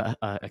talk about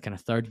a kind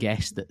of third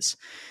guest that's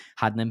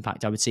had an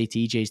impact, I would say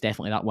TJ is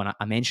definitely that one.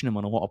 I mention him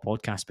on a lot of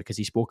podcasts because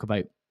he spoke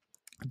about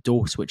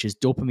DOSE, which is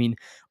dopamine,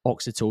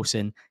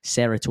 oxytocin,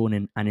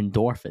 serotonin, and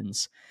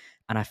endorphins.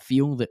 And I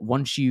feel that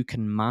once you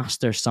can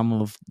master some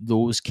of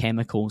those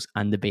chemicals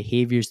and the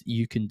behaviors that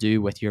you can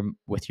do with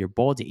your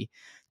body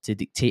to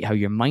dictate how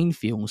your mind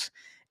feels,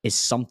 is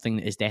something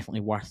that is definitely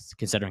worth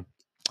considering.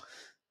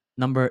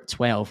 Number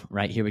 12,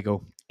 right, here we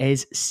go.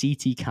 Is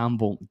CT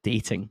Campbell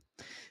dating?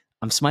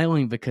 I'm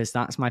smiling because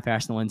that's my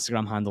personal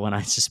Instagram handle, and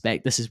I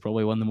suspect this is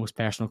probably one of the most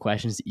personal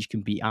questions that you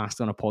can be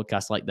asked on a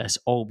podcast like this,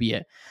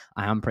 albeit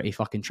I am pretty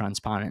fucking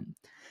transparent.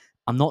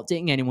 I'm not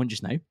dating anyone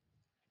just now.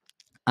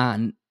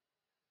 And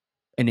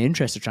in the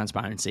interest of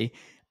transparency,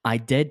 I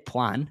did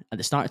plan at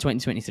the start of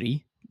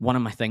 2023, one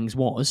of my things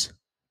was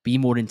be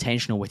more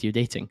intentional with your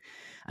dating.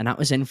 And that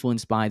was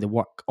influenced by the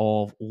work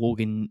of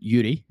Logan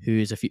Yuri, who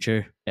is a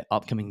future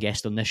upcoming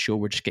guest on this show.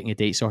 We're just getting a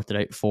date sorted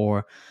out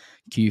for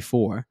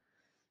Q4.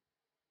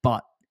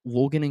 But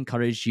Logan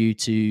encouraged you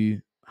to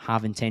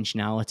have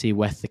intentionality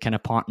with the kind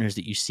of partners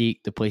that you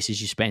seek, the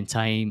places you spend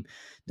time,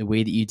 the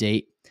way that you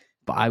date.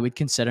 But I would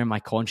consider my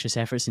conscious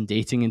efforts in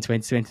dating in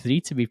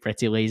 2023 to be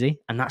pretty lazy.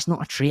 And that's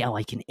not a trait I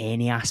like in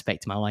any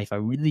aspect of my life. I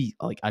really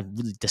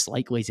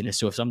dislike laziness.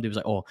 So if somebody was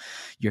like, oh,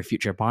 your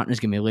future partner's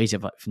going to be lazy,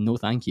 I'm like, no,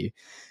 thank you.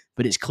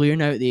 But it's clear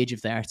now at the age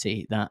of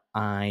 30 that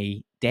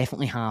I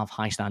definitely have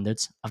high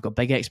standards. I've got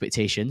big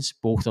expectations,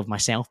 both of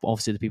myself, but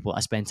obviously the people that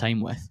I spend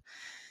time with.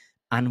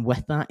 And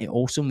with that, it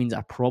also means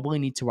I probably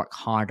need to work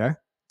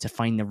harder to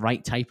find the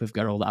right type of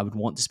girl that I would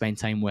want to spend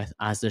time with,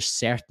 as there's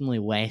certainly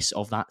less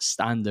of that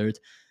standard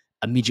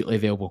immediately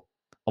available.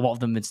 A lot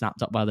of them have been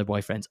snapped up by their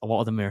boyfriends. A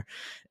lot of them are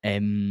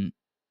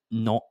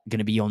not going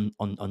to be on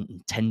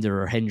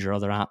Tinder or Hinge or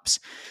other apps.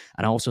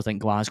 And I also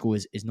think Glasgow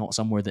is not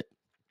somewhere that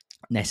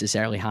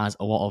necessarily has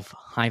a lot of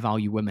high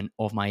value women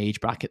of my age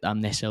bracket that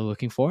I'm necessarily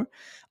looking for.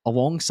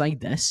 Alongside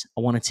this,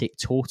 I want to take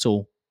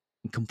total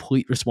and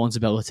complete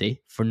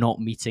responsibility for not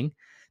meeting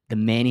the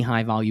many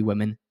high value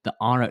women that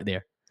are out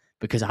there,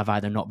 because I've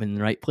either not been in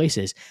the right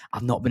places,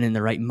 I've not been in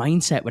the right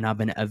mindset when I've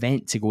been at an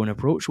event to go and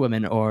approach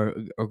women or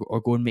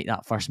go and make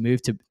that first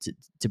move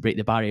to break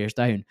the barriers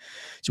down.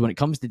 So when it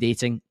comes to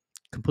dating,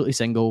 completely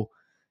single,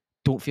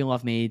 don't feel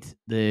I've made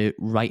the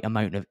right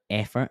amount of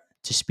effort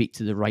to speak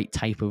to the right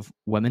type of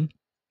women.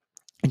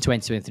 In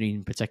 2023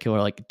 in particular,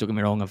 like, don't get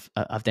me wrong,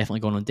 I've definitely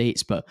gone on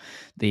dates, but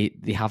they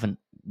haven't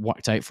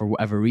worked out for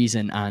whatever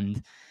reason,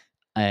 and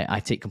I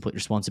take complete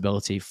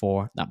responsibility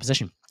for that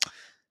position.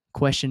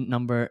 Question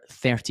number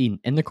 13.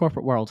 In the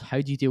corporate world, how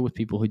do you deal with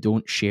people who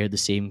don't share the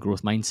same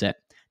growth mindset?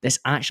 This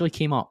actually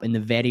came up in the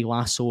very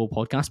last solo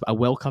podcast, but I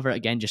will cover it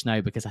again just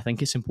now because I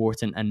think it's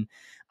important, and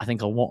I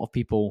think a lot of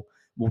people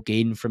will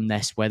gain from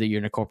this, whether you're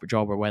in a corporate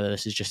job or whether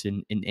this is just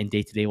in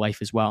day-to-day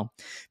life as well.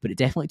 But it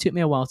definitely took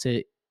me a while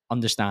to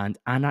understand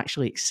and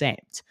actually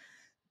accept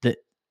that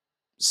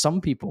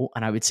some people,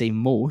 and I would say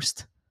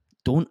most,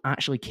 don't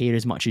actually care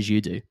as much as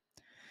you do,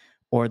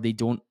 or they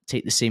don't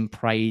take the same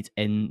pride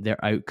in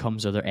their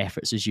outcomes or their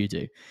efforts as you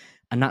do.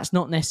 And that's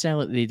not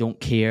necessarily that they don't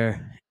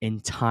care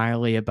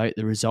entirely about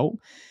the result,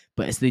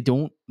 but it's they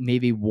don't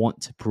maybe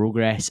want to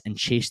progress and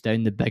chase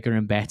down the bigger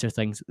and better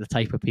things that the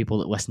type of people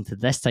that listen to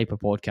this type of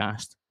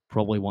podcast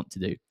probably want to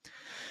do.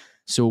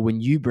 So when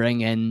you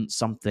bring in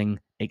something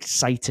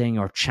exciting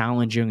or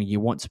challenging, and you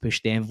want to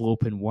push the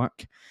envelope in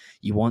work,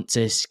 you want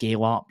to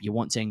scale up, you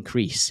want to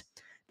increase,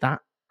 that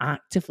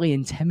actively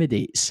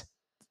intimidates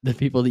the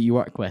people that you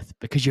work with,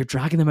 because you're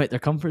dragging them out their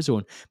comfort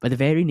zone. By the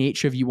very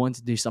nature of you want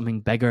to do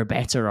something bigger,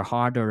 better, or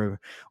harder,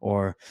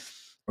 or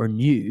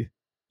new,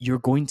 you're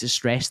going to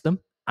stress them,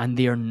 and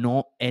they are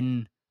not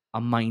in a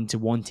mind to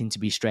wanting to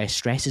be stressed.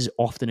 Stress is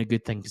often a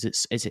good thing because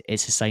it's a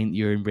sign that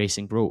you're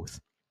embracing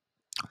growth.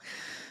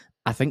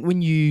 I think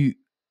when you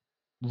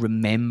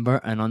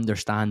remember and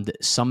understand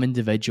that some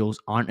individuals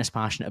aren't as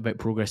passionate about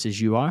progress as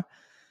you are,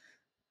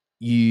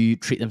 you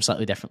treat them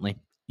slightly differently.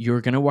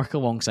 you're going to work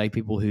alongside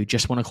people who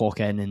just want to clock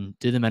in and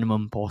do the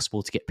minimum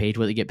possible to get paid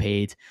what they get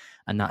paid,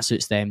 and that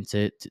suits them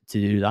to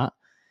do that.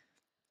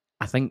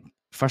 I think,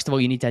 first of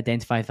all, you need to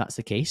identify if that's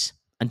the case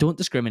and don't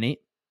discriminate.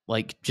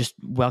 Like, just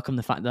welcome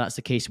the fact that that's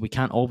the case. We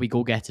can't all be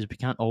go-getters. We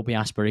can't all be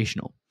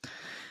aspirational.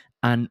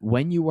 And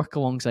when you work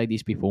alongside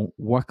these people,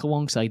 work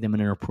alongside them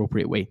in an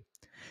appropriate way.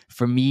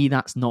 For me,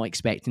 that's not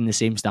expecting the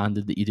same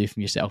standard that you do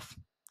from yourself.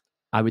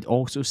 I would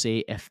also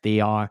say if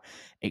they are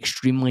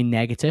extremely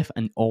negative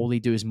and all they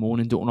do is moan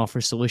and don't offer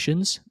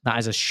solutions, that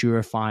is a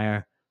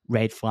surefire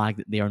red flag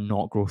that they are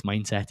not growth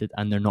mindseted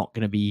and they're not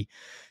going to be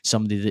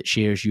somebody that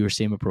shares your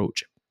same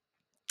approach.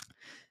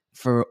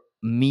 For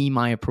me,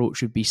 my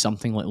approach would be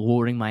something like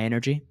lowering my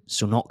energy.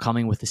 So not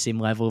coming with the same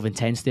level of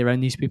intensity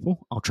around these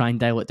people. I'll try and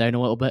dial it down a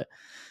little bit.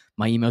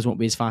 My emails won't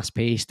be as fast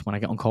paced. When I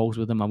get on calls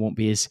with them, I won't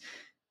be as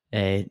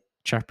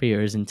chirpy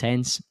or as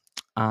intense.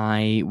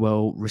 I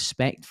will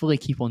respectfully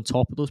keep on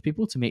top of those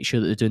people to make sure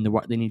that they're doing the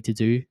work they need to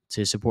do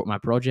to support my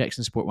projects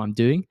and support what I'm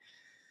doing.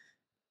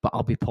 But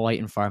I'll be polite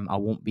and firm. I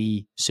won't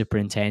be super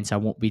intense. I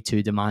won't be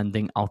too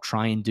demanding. I'll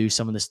try and do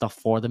some of the stuff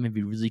for them and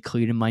be really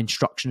clear in my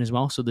instruction as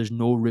well. So there's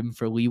no room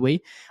for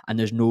leeway and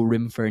there's no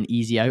room for an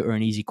easy out or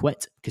an easy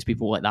quit, because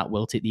people like that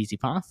will take the easy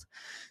path.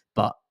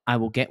 But I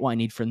will get what I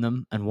need from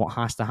them, and what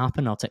has to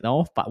happen, I'll take that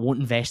off. But I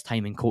won't invest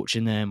time in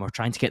coaching them or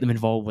trying to get them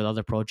involved with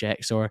other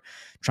projects or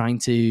trying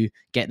to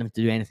get them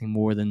to do anything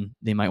more than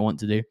they might want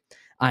to do.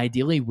 I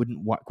ideally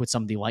wouldn't work with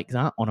somebody like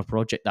that on a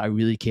project that I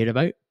really care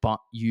about, but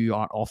you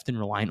are often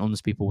reliant on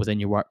those people within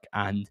your work,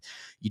 and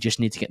you just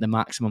need to get the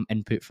maximum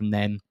input from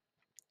them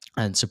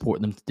and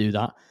support them to do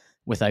that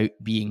without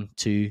being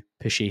too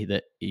pushy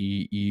that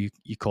you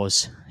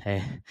cause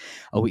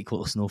a weak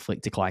little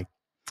snowflake to cry.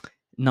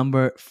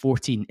 Number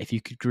 14, if you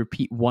could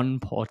repeat one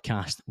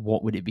podcast,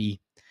 what would it be?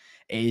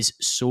 It is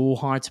so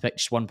hard to pick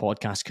just one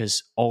podcast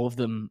because all of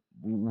them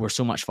were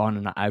so much fun,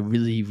 and I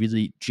really,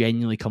 really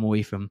genuinely come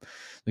away from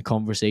the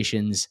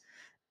conversations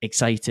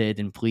excited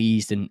and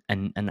pleased and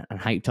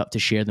hyped up to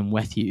share them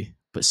with you.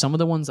 But some of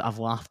the ones that I've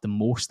laughed the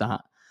most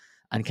at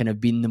and kind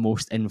of been the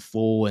most in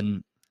flow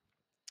and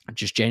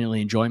just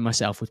genuinely enjoying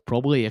myself was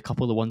probably a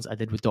couple of the ones I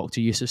did with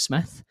Dr. Yusuf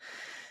Smith.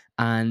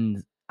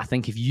 And I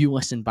think if you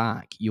listen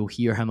back, you'll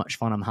hear how much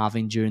fun I'm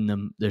having during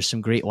them. There's some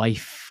great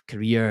life,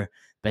 career,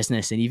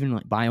 business, and even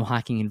like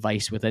biohacking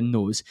advice within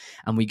those.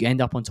 And we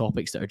end up on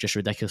topics that are just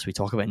ridiculous. We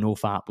talk about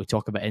NoFap, we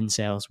talk about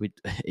incels.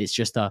 It's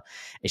just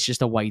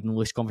a wide and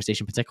loose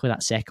conversation, particularly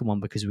that second one,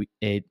 because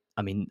I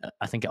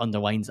think it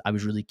underlines I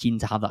was really keen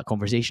to have that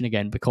conversation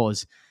again,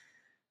 because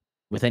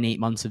within 8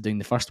 months of doing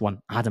the first one,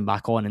 I had him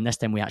back on, and this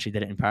time we actually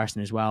did it in person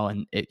as well.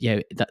 And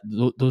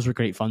those were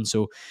great fun.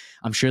 So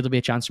I'm sure there'll be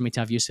a chance for me to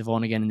have Yusuf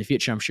on again in the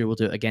future. I'm sure we'll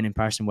do it again in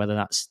person, whether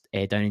that's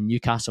down in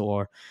Newcastle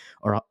or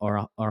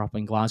up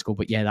in Glasgow.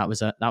 But yeah, that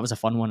was a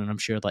fun one, and I'm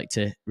sure I'd like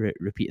to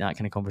repeat that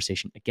kind of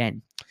conversation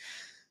again.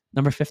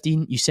 Number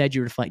 15, you said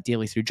you reflect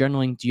daily through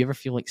journaling. Do you ever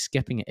feel like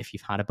skipping it if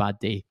you've had a bad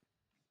day?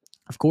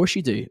 Of course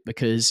you do,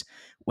 because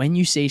when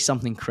you say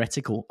something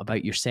critical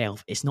about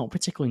yourself, it's not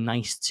particularly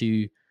nice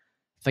to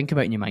think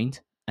about in your mind,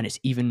 and it's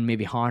even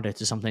maybe harder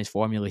to sometimes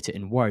formulate it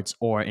in words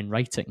or in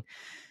writing.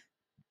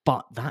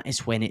 But that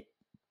is when it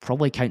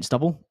probably counts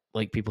double.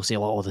 Like people say,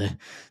 oh,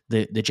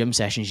 the gym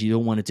sessions you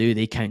don't want to do,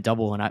 they count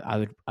double. And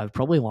I would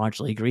probably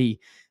largely agree.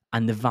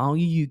 And the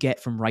value you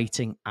get from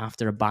writing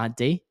after a bad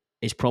day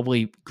is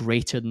probably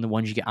greater than the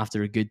ones you get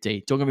after a good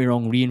day. Don't get me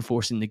wrong,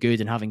 reinforcing the good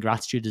and having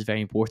gratitude is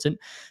very important.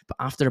 But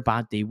after a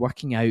bad day,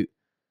 working out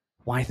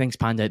why things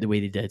panned out the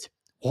way they did.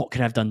 What could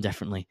I have done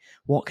differently?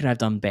 What could I have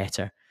done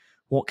better?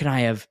 What could I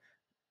have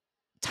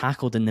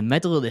tackled in the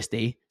middle of this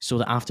day so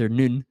that after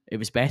noon it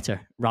was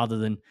better, rather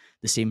than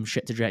the same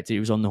shit trajectory it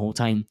was on the whole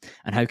time?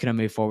 And how can I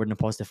move forward in a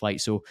positive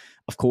light? So,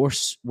 of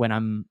course, when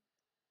I'm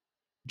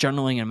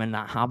journaling and I'm in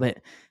that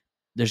habit,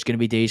 there's going to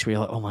be days where you're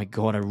like, oh my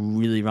God, I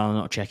really rather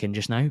not check in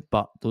just now.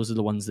 But those are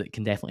the ones that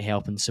can definitely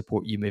help and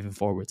support you moving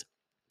forward.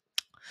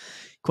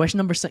 Question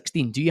number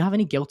 16, do you have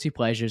any guilty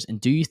pleasures,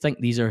 and do you think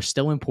these are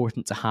still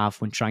important to have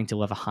when trying to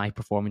live a high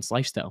performance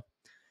lifestyle?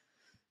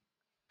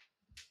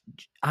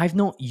 I've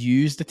not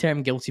used the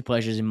term guilty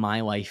pleasures in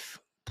my life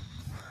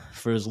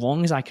for as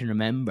long as I can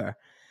remember.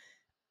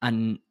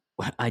 And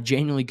I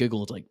genuinely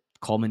Googled like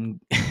common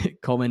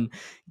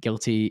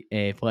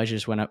guilty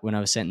pleasures when I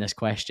was sent this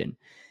question.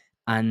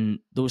 And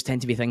those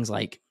tend to be things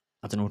like,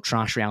 I don't know,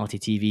 trash reality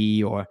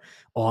TV, or,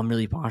 oh, I'm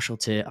really partial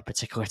to a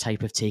particular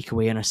type of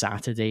takeaway on a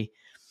Saturday.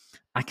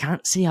 I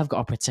can't say I've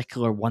got a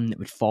particular one that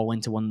would fall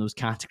into one of those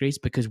categories,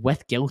 because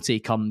with guilty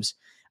comes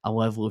a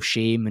level of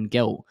shame and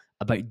guilt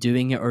about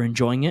doing it or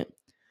enjoying it.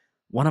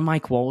 One of my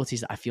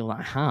qualities that I feel that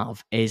I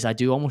have is I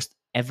do almost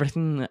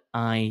everything that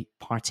I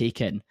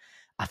partake in.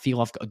 I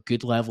feel I've got a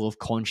good level of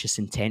conscious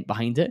intent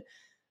behind it.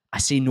 I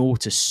say no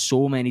to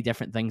so many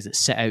different things that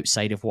sit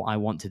outside of what I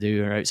want to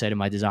do or outside of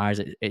my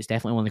desires. It's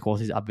definitely one of the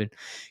qualities that I've been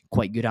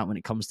quite good at when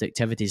it comes to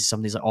activities.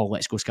 Somebody's like, oh,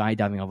 let's go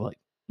skydiving. I'm like,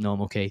 no,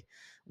 I'm okay.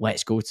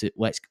 Let's get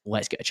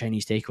a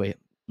Chinese takeaway.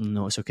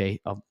 no, it's okay.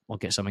 I'll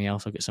get something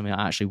else. I'll get something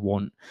I actually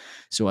want.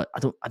 So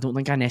I don't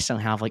think I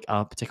necessarily have like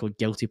a particular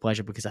guilty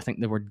pleasure, because I think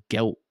the word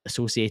guilt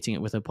associating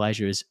it with a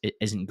pleasure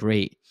isn't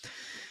great.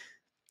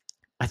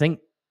 I think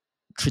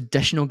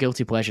traditional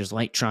guilty pleasures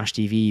like trash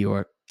TV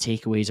or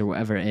takeaways or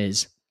whatever it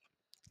is,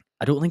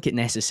 I don't think it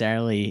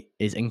necessarily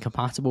is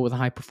incompatible with a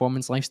high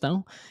performance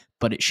lifestyle,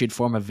 but it should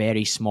form a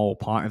very small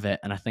part of it.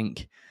 And I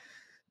think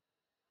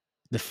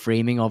the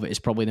framing of it is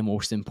probably the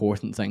most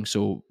important thing.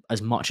 So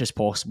as much as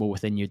possible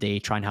within your day,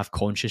 try and have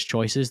conscious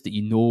choices that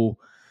you know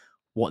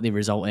what they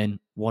result in,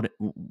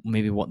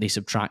 maybe what they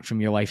subtract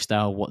from your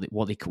lifestyle, what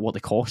the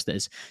cost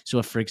is. So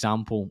if, for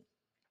example,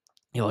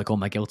 like, oh,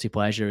 my guilty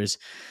pleasure is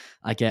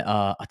I get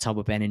a tub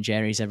of Ben and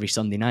Jerry's every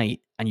Sunday night,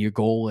 and your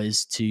goal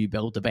is to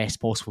build the best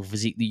possible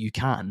physique that you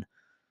can.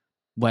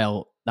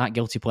 Well, that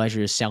guilty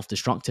pleasure is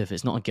self-destructive.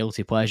 It's not a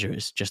guilty pleasure.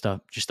 It's just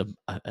a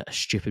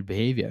stupid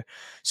behavior.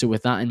 So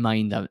with that in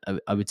mind,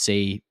 I would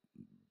say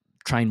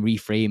try and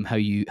reframe how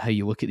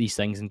you look at these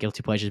things. And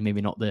guilty pleasure is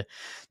maybe not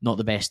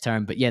the best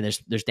term, but yeah,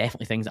 there's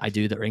definitely things that I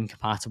do that are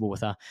incompatible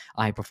with a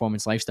high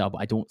performance lifestyle,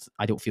 but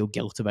I don't feel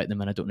guilt about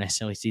them, and I don't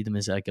necessarily see them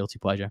as a guilty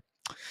pleasure.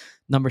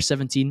 Number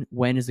 17,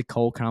 when is the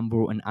Col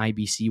Campbell and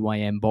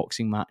IBCYM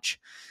boxing match?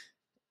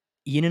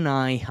 Ian and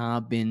I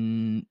have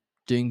been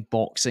doing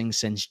boxing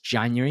since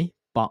January,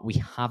 but we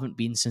haven't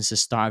been since the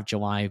start of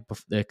July.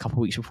 A couple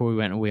of weeks before we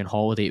went away on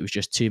holiday, it was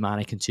just too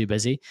manic and too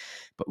busy.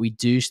 But we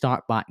do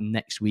start back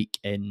next week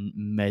in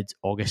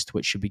mid-August,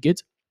 which should be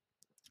good.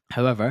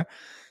 However,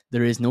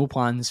 there is no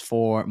plans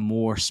for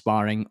more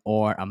sparring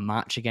or a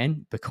match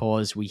again,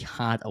 because we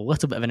had a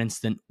little bit of an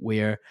incident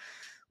where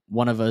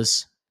one of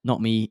us,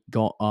 not me,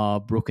 got a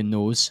broken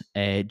nose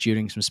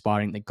during some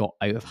sparring that got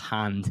out of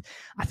hand.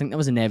 I think that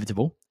was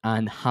inevitable.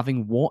 And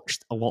having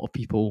watched a lot of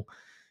people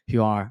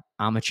who are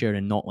amateur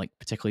and not like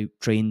particularly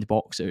trained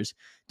boxers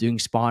doing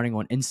sparring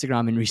on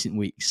Instagram in recent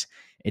weeks,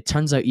 it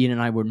turns out Ian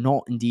and I were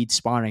not indeed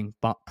sparring,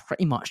 but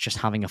pretty much just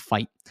having a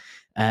fight.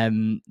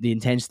 The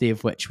intensity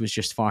of which was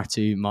just far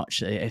too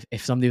much.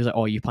 If somebody was like,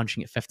 "Oh, you're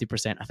punching at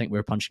 50%," I think we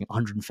were punching at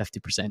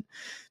 150%,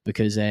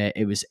 because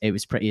it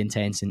was pretty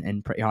intense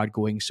and pretty hard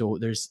going. So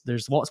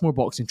there's lots more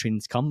boxing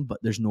training to come, but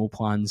there's no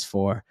plans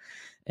for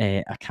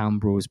a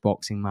Cambros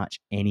boxing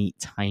match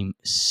anytime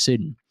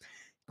soon.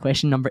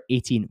 Question number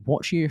 18.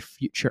 What's your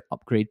future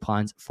upgrade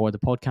plans for the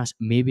podcast?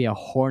 Maybe a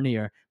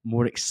hornier,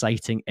 more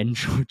exciting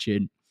intro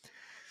tune.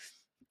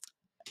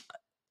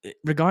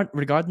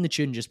 Regarding the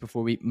tune, just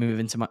before we move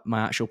into my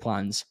actual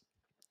plans,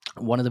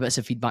 one of the bits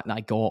of feedback that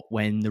I got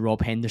when the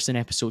Rob Henderson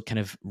episode kind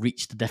of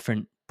reached a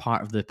different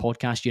part of the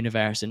podcast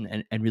universe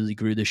and really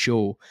grew the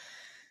show,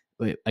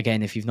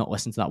 again, if you've not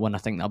listened to that one, I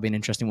think that'll be an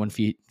interesting one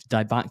for you to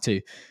dive back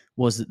to,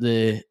 was that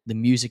the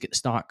music at the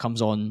start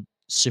comes on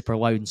super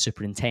loud and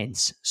super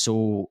intense.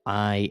 So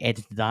I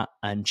edited that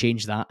and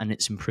changed that, and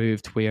it's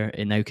improved where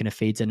it now kind of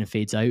fades in and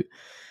fades out,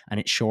 and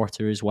it's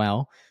shorter as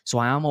well. So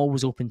I am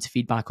always open to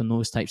feedback on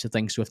those types of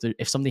things. So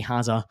if somebody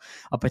has a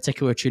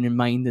particular tune in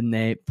mind,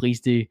 then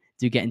please do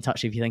get in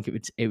touch if you think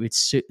it would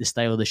suit the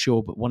style of the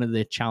show. But one of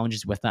the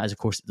challenges with that is, of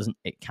course,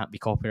 it can't be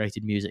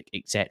copyrighted music,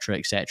 etc.,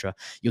 etc.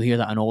 You'll hear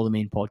that on all the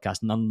main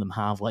podcasts. None of them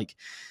have like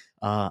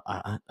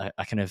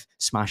a kind of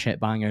smash hit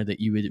banger that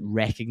you would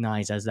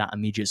recognize as that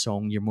immediate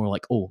song. You're more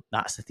like, oh,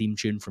 that's the theme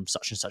tune from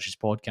such and such's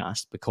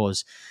podcast,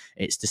 because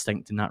it's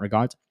distinct in that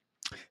regard.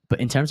 But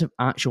in terms of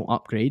actual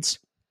upgrades,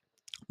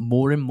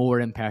 more and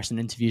more in-person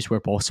interviews where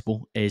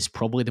possible is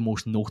probably the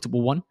most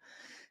notable one.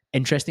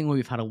 Interestingly,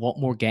 we've had a lot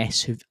more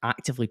guests who've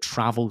actively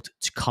traveled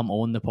to come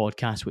on the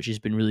podcast, which has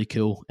been really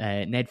cool.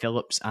 Ned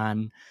Phillips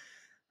and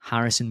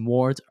Harrison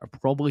Ward are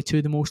probably two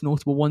of the most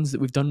notable ones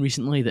that we've done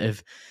recently, that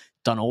have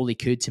done all they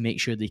could to make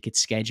sure they could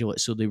schedule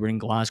it. So they were in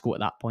Glasgow at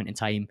that point in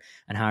time,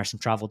 and Harrison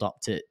travelled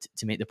up to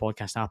make the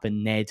podcast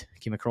happen. Ned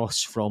came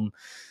across from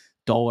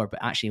Dollar, but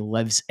actually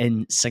lives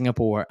in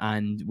Singapore,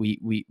 and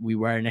we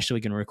were initially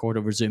going to record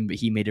over Zoom, but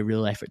he made a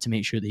real effort to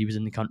make sure that he was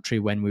in the country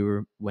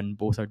when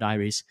both our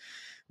diaries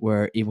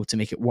were able to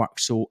make it work.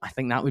 So I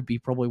think that would be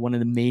probably one of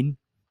the main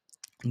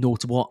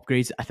notable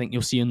upgrades I think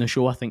you'll see on the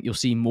show. I think you'll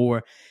see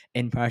more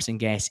in-person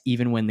guests,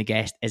 even when the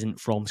guest isn't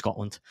from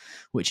Scotland,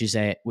 which is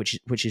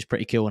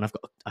pretty cool. And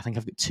I think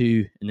I've got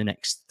two in the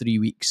next 3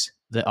 weeks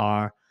that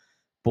are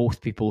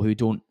both people who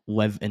don't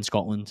live in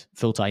Scotland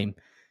full time,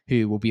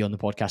 who will be on the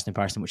podcast in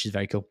person, which is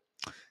very cool.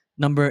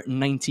 Number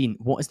 19,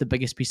 what is the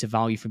biggest piece of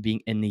value from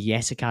being in the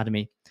Yes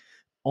Academy?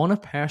 On a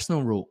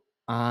personal note,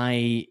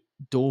 I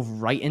dove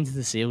right into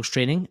the sales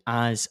training,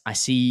 as I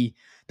see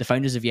the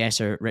founders of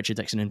Yes are Richard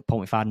Dixon and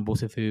Paul McFadden,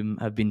 both of whom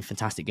have been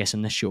fantastic guests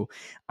on this show.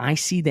 I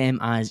see them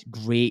as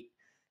great,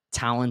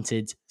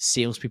 talented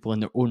salespeople in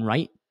their own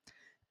right.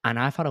 And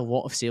I've had a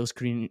lot of sales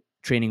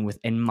training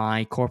within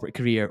my corporate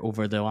career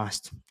over the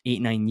last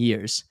 8-9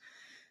 years.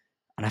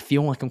 And I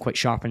feel like I'm quite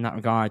sharp in that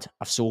regard.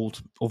 I've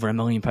sold over £1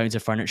 million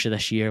of furniture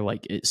this year.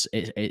 Like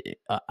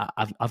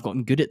I've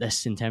gotten good at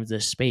this in terms of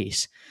this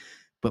space.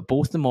 But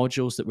both the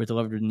modules that were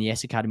delivered in the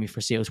S Academy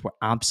for Sales were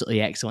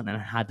absolutely excellent, and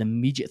I had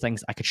immediate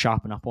things I could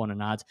sharpen up on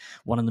and add.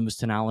 One of them was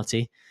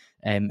tonality,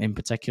 in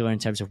particular in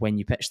terms of when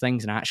you pitch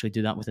things, and I actually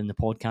do that within the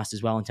podcast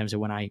as well in terms of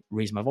when I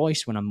raise my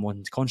voice, when I'm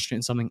wanting to concentrate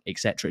on something,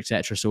 etc.,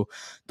 etc. So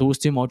those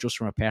two modules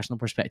from a personal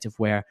perspective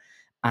were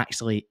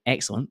actually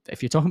excellent.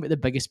 If you're talking about the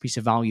biggest piece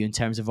of value in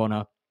terms of on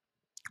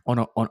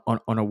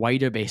a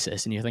wider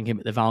basis, and you're thinking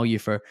about the value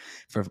for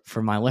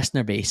my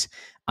listener base,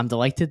 I'm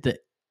delighted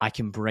that I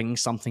can bring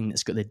something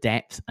that's got the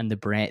depth and the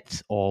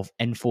breadth of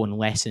info and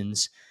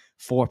lessons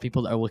for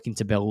people that are looking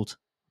to build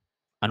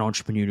an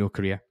entrepreneurial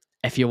career.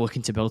 If you're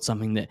looking to build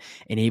something that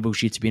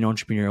enables you to be an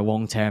entrepreneur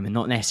long term and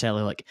not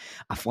necessarily like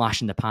a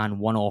flash in the pan,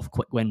 one-off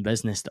quick win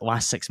business that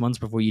lasts 6 months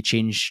before you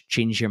change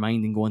your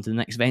mind and go on to the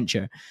next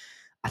venture,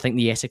 I think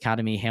the S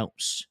Academy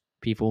helps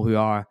people who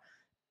are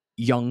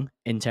young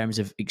in terms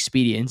of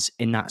experience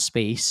in that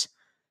space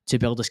to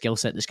build a skill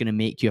set that's going to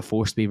make you a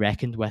force to be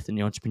reckoned with in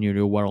the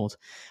entrepreneurial world.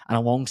 And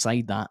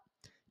alongside that,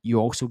 you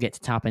also get to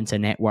tap into a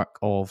network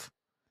of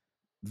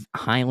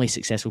highly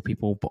successful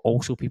people, but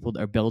also people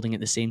that are building at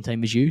the same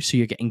time as you. So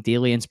you're getting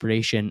daily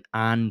inspiration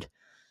and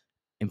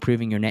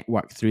improving your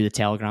network through the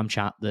Telegram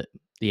chat that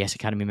the S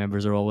Academy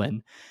members are all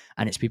in.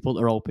 And it's people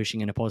that are all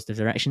pushing in a positive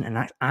direction, and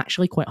that's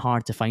actually quite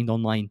hard to find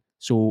online.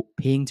 So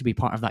paying to be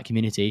part of that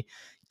community,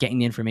 getting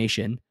the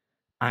information,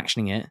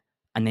 actioning it,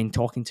 and then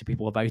talking to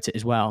people about it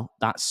as well,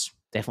 that's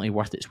definitely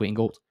worth its weight in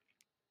gold.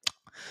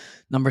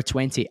 Number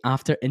 20,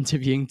 after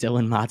interviewing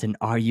Dylan Madden,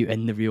 are you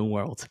in the real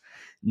world?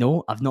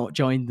 No, I've not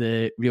joined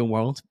the real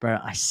world,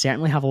 but I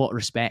certainly have a lot of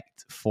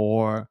respect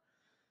for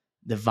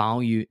the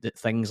value that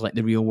things like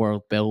the real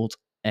world build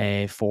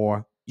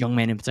for young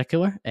men in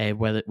particular,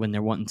 whether when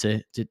they're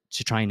wanting to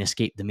try and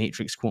escape the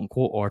matrix, quote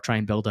unquote, or try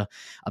and build a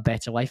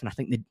better life. And I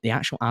think the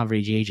actual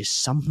average age is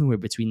somewhere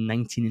between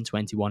 19 and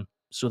 21.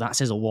 So that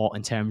says a lot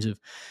in terms of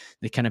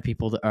the kind of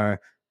people that are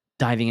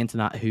diving into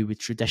that who would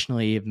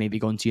traditionally have maybe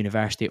gone to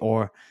university,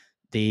 or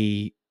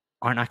they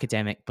aren't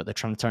academic, but they're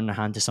trying to turn their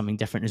hand to something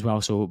different as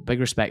well. So big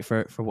respect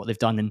for what they've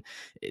done. And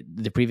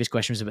the previous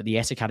question was about the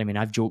S Academy, and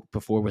I've joked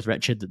before with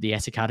Richard that the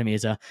S Academy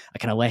is a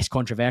kind of less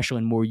controversial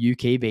and more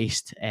UK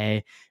based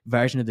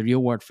version of the real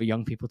world for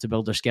young people to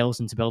build their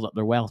skills and to build up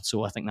their wealth.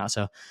 So I think that's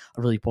a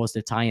really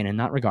positive tie-in in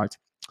that regard.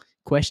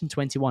 Question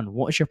 21,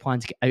 what is your plan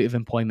to get out of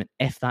employment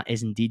if that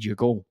is indeed your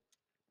goal?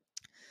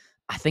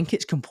 I think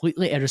it's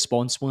completely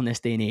irresponsible in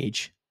this day and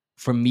age,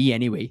 for me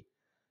anyway,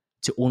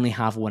 to only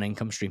have one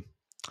income stream.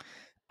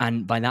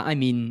 And by that, I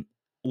mean,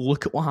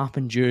 look at what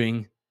happened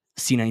during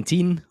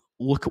C19,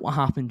 look at what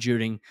happened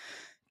during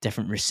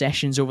different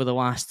recessions over the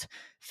last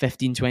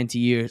 15, 20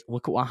 years,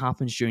 look at what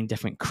happens during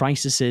different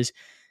crises.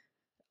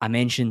 I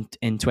mentioned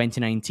in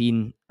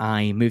 2019,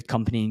 I moved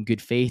company in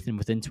good faith, and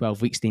within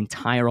 12 weeks, the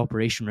entire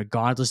operation,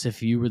 regardless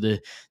if you were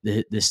the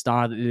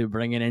star that they were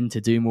bringing in to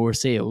do more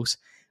sales,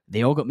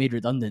 they all got made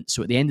redundant.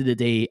 So at the end of the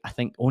day, I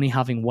think only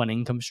having one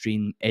income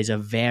stream is a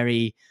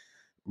very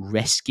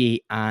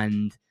risky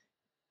and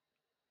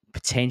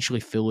potentially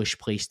foolish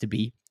place to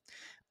be.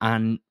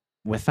 And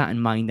with that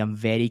in mind, I'm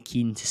very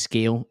keen to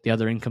scale the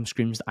other income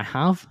streams that I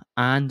have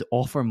and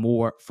offer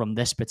more from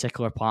this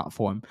particular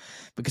platform,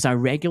 because I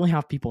regularly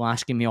have people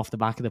asking me off the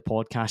back of the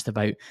podcast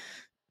about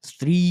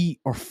 3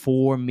 or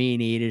 4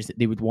 main areas that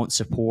they would want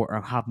support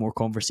or have more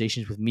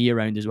conversations with me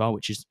around as well,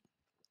 which is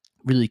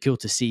really cool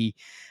to see.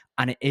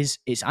 And it's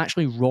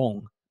actually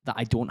wrong that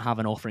I don't have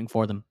an offering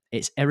for them.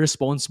 It's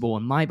irresponsible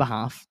on my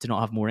behalf to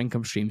not have more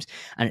income streams,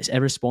 and it's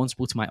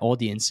irresponsible to my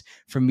audience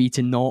for me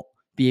to not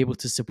be able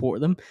to support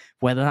them,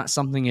 whether that's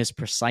something as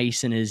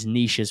precise and as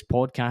niche as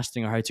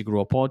podcasting or how to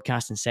grow a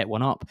podcast and set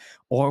one up,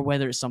 or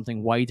whether it's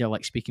something wider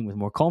like speaking with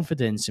more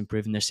confidence,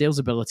 improving their sales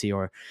ability,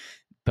 or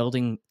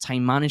building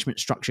time management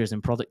structures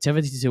and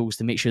productivity tools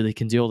to make sure they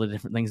can do all the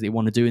different things they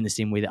want to do in the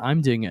same way that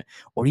I'm doing it,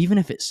 or even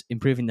if it's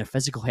improving their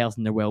physical health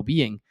and their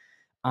well-being.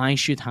 I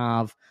should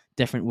have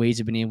different ways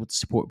of being able to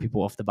support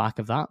people off the back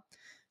of that.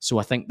 So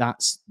I think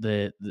that's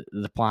the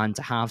plan,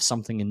 to have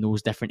something in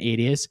those different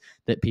areas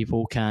that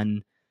people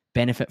can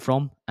benefit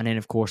from. And then,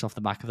 of course, off the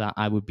back of that,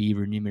 I would be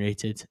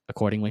remunerated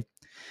accordingly.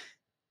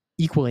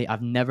 Equally,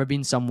 I've never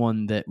been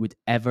someone that would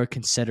ever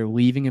consider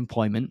leaving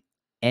employment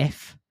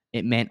if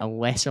it meant a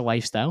lesser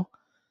lifestyle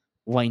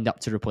lined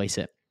up to replace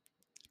it.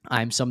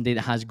 I'm somebody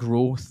that has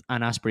growth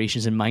and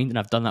aspirations in mind, and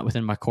I've done that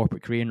within my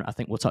corporate career, and I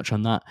think we'll touch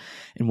on that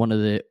in one of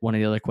the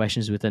other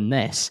questions within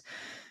this.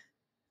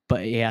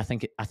 But yeah, I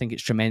think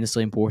it's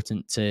tremendously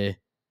important to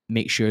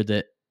make sure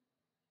that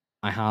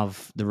I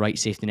have the right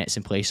safety nets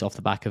in place off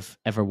the back of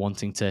ever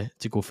wanting to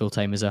go full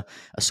time as a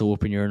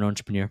solopreneur and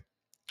entrepreneur.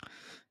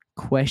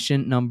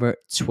 Question number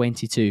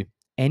 22.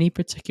 Any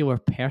particular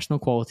personal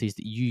qualities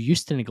that you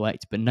used to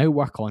neglect but now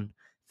work on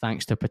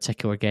thanks to a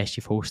particular guest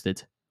you've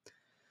hosted?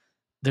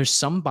 There's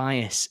some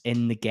bias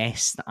in the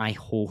guests that I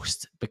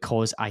host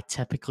because I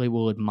typically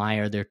will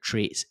admire their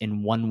traits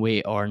in one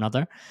way or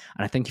another.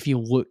 And I think if you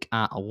look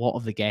at a lot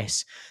of the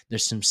guests,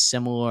 there's some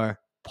similar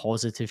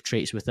positive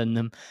traits within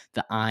them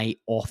that I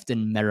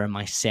often mirror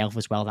myself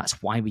as well.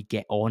 That's why we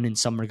get on in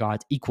some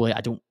regard. Equally, I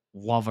don't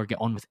love or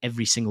get on with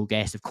every single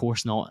guest. Of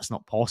course not. It's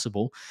not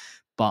possible.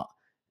 But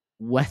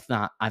with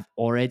that, I've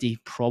already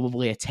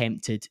probably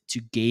attempted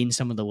to gain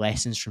some of the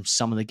lessons from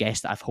some of the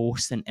guests that I've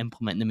hosted and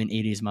implement them in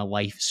areas of my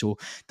life. So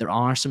there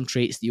are some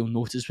traits that you'll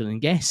notice within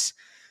guests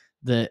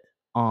that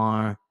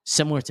are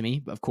similar to me,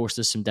 but of course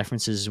there's some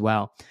differences as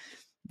well.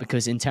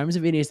 Because in terms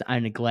of areas that I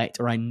neglect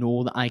or I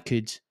know that I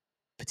could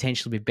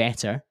potentially be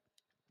better,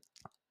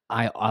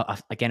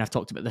 I've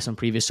talked about this on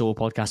previous solo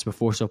podcasts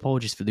before, so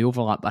apologies for the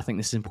overlap, but I think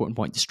this is an important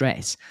point to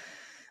stress.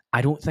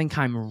 I don't think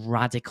I'm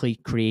radically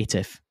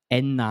creative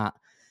in that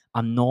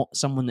I'm not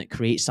someone that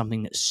creates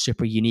something that's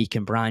super unique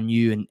and brand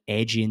new and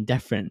edgy and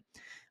different.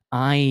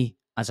 I,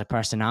 as a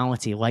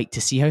personality, like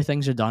to see how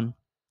things are done,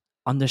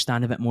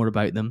 understand a bit more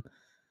about them,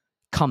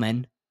 come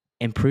in,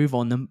 improve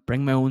on them,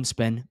 bring my own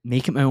spin,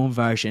 make it my own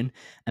version,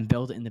 and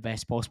build it in the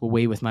best possible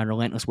way with my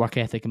relentless work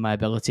ethic and my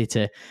ability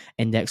to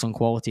index on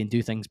quality and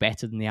do things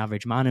better than the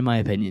average man, in my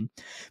opinion.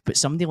 But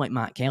somebody like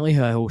Matt Kelly,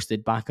 who I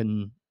hosted back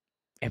on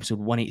episode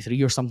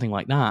 183 or something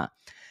like that,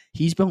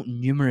 he's built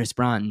numerous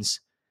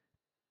brands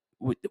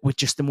with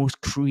just the most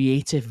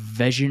creative,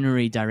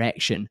 visionary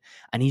direction.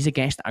 And he's a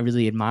guest that I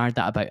really admired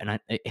that about. And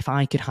if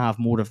I could have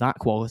more of that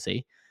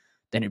quality,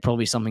 then it'd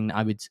probably be something that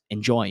I would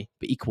enjoy.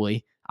 But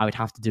equally, I would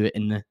have to do it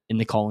in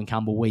the Colin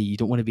Campbell way. You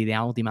don't want to be the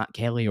Aldi Matt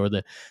Kelly or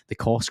the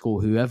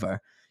Costco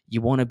whoever. You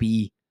want to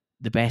be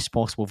the best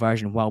possible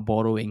version while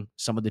borrowing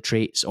some of the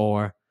traits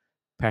or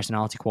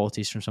personality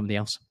qualities from somebody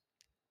else.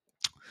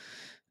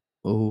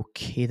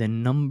 Okay, the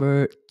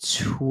number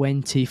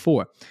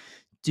 24.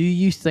 Do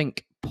you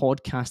think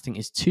podcasting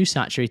is too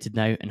saturated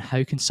now, and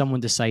how can someone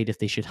decide if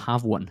they should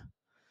have one?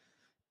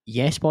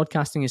 Yes,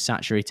 podcasting is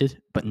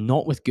saturated, but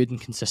not with good and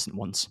consistent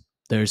ones.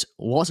 There's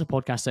lots of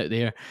podcasts out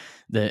there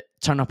that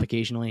turn up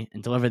occasionally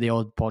and deliver the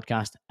odd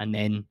podcast and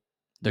then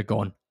they're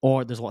gone.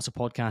 Or there's lots of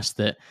podcasts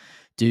that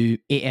do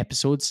 8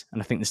 episodes,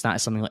 and I think the stat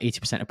is something like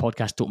 80% of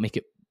podcasts don't make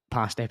it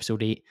past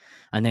episode 8,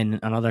 and then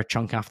another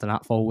chunk after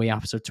that fall away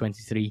episode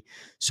 23.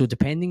 So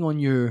depending on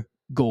your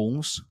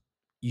goals,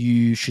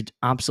 you should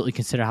absolutely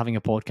consider having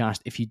a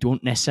podcast. If you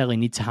don't necessarily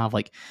need to have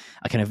like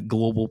a kind of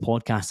global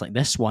podcast like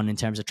this one in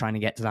terms of trying to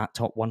get to that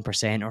top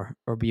 1%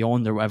 or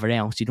beyond or whatever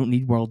else, you don't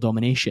need world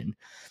domination.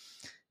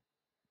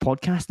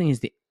 Podcasting is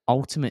the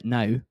ultimate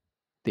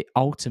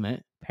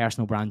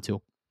personal brand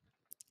tool.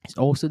 It's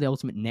also the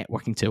ultimate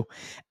networking tool.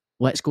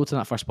 Let's go to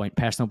that first point,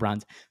 personal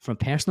brand. From a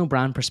personal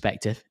brand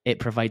perspective, it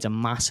provides a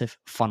massive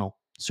funnel.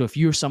 So if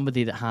you're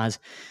somebody that has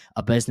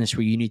a business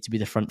where you need to be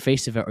the front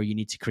face of it, or you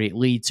need to create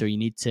leads, or you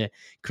need to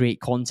create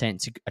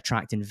content to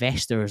attract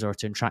investors or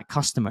to attract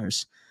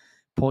customers,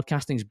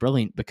 podcasting is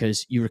brilliant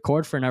because you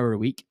record for an hour a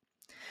week,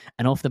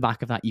 and off the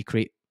back of that, you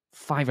create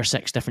 5 or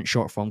 6 different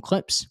short form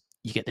clips.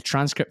 You get the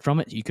transcript from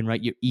it. You can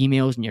write your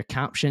emails and your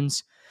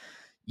captions.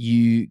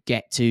 You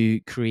get to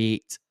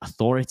create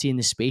authority in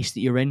the space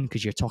that you're in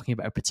because you're talking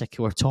about a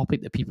particular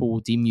topic that people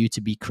will deem you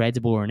to be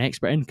credible or an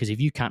expert in. Because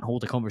if you can't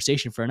hold a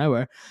conversation for an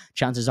hour,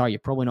 chances are you're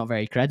probably not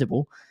very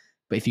credible.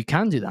 But if you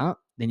can do that,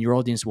 then your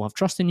audience will have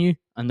trust in you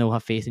and they'll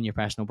have faith in your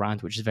personal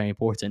brand, which is very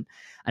important.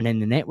 And then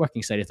the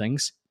networking side of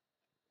things,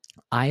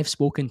 I have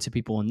spoken to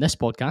people on this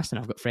podcast, and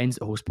I've got friends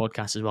that host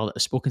podcasts as well that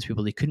have spoken to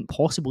people they couldn't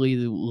possibly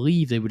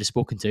believe they would have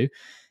spoken to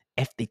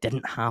if they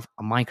didn't have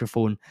a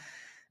microphone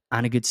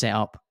and a good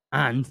setup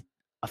and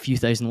a few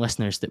thousand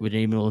listeners that would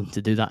enable them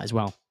to do that as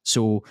well.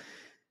 So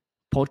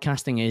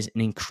podcasting is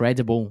an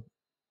incredible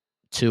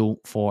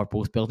tool for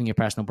both building your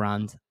personal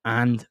brand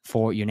and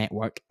for your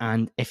network.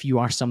 And if you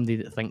are somebody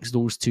that thinks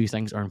those two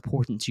things are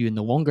important to you in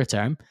the longer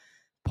term,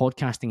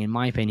 podcasting, in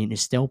my opinion,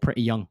 is still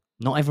pretty young.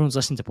 Not everyone's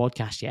listened to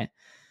podcasts yet.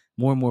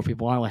 More and more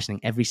people are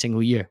listening every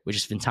single year, which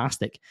is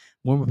fantastic.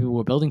 More and more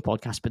people are building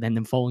podcasts, but then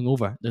them falling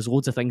over. There's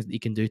loads of things that you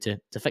can do to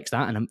fix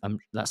that, and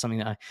that's something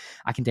that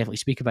I can definitely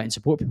speak about and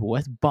support people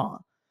with. But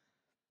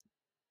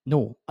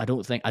no, I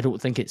don't think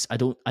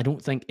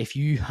if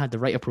you had the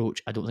right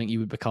approach, I don't think you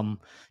would become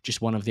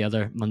just one of the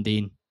other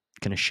mundane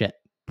kind of shit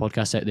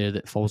podcasts out there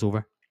that falls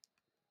over.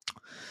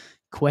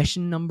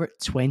 Question number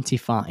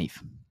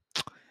 25.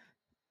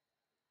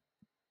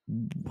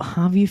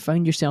 Have you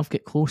found yourself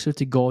get closer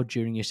to God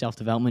during your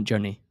self-development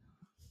journey?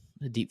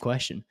 A deep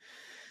question.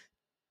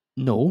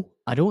 No,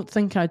 I don't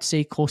think I'd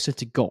say closer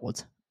to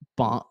God,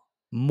 but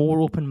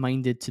more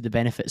open-minded to the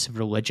benefits of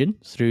religion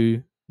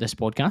through this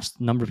podcast.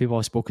 A number of people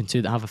I've spoken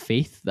to that have a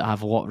faith that I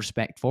have a lot of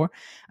respect for,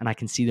 and I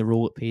can see the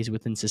role it plays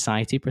within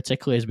society,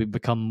 particularly as we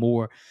become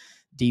more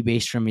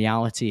debased from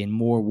reality and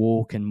more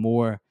woke and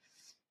more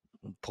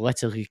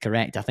politically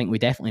correct. I think we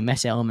definitely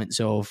miss elements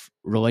of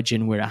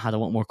religion where it had a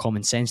lot more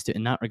common sense to it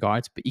in that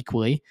regard, but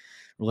equally,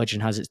 religion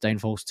has its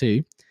downfalls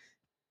too.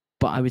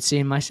 But I would say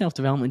in my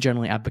self-development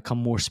journey, I've become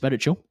more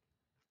spiritual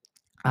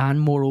and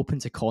more open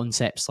to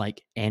concepts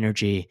like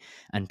energy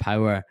and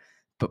power,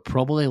 but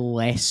probably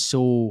less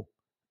so.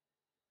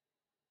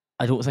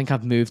 I don't think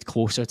I've moved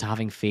closer to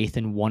having faith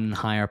in one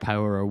higher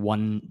power or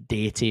one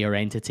deity or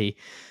entity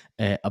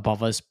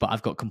above us, but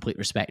I've got complete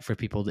respect for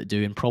people that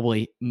do, and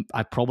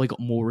I probably got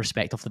more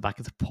respect off the back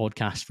of the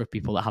podcast for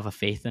people that have a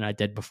faith than I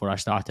did before I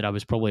started. I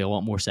was probably a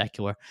lot more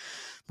secular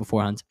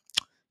beforehand.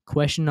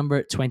 Question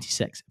number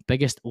 26.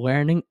 Biggest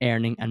learning,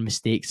 earning, and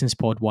mistake since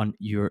pod 1.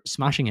 You're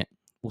smashing it.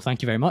 Well,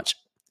 thank you very much.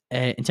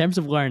 In terms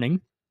of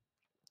learning,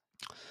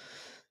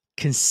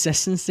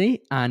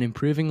 consistency and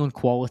improving on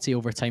quality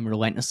over time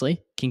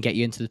relentlessly can get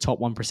you into the top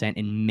 1%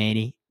 in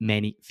many,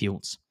 many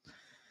fields.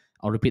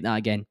 I'll repeat that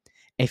again.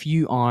 If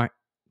you are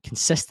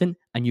consistent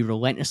and you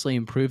relentlessly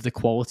improve the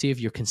quality of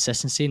your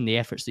consistency and the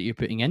efforts that you're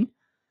putting in,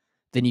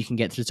 then you can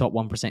get to the top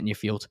 1% in your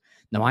field.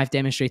 Now, I've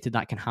demonstrated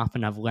that can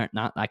happen. I've learned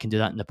that I can do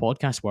that in the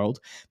podcast world,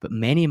 but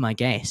many of my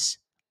guests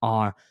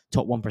are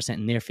top 1%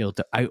 in their field.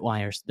 They're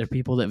outliers. They're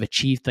people that have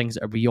achieved things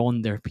that are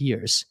beyond their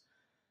peers.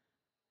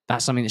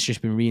 That's something that's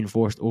just been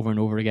reinforced over and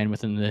over again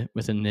within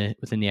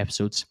the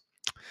episodes.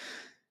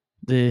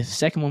 The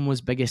second one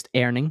was biggest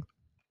earning.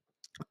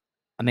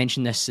 I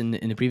mentioned this in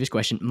the previous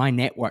question. My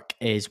network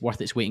is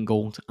worth its weight in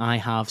gold. I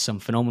have some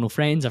phenomenal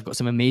friends. I've got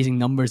some amazing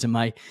numbers in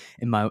my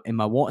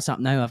WhatsApp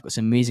now. I've got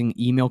some amazing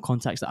email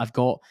contacts that I've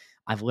got.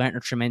 I've learned a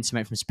tremendous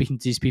amount from speaking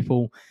to these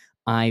people.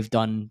 I've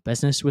done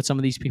business with some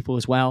of these people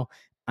as well,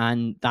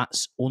 and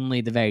that's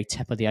only the very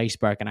tip of the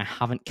iceberg. And I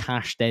haven't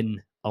cashed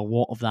in a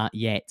lot of that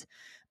yet,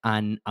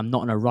 and I'm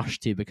not in a rush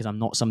to, because I'm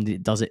not somebody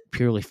that does it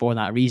purely for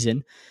that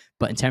reason.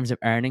 But in terms of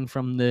earning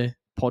from the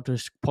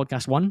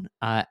podcast one,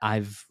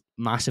 I've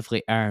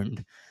massively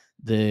earned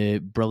the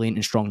brilliant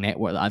and strong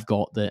network that I've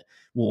got that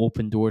will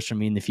open doors for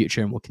me in the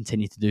future and will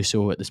continue to do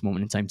so at this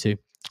moment in time too.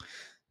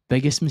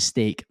 Biggest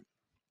mistake,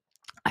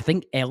 I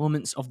think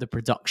elements of the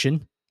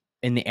production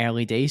in the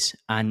early days,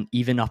 and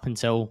even up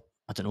until,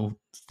 I don't know,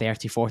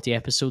 30, 40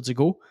 episodes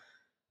ago,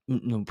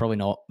 no, probably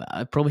not,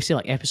 I'd probably say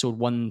like episode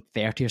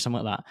 130 or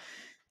something like that,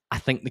 I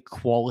think the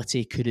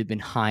quality could have been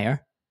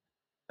higher,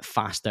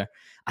 faster.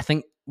 I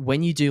think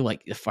when you do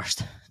like the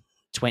first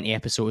 20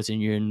 episodes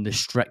and you're in the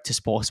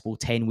strictest possible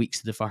 10 weeks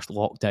of the first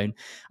lockdown,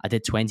 I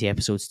did 20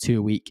 episodes, 2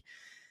 a week.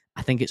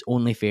 I think it's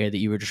only fair that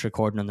you were just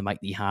recording on the mic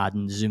that you had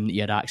and Zoom that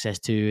you had access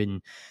to,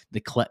 and the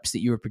clips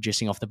that you were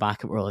producing off the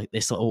back of it were like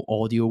this little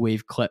audio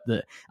wave clip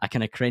that I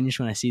kind of cringe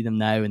when I see them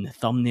now, and the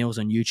thumbnails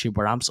on YouTube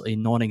were absolutely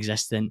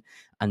non-existent,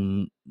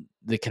 and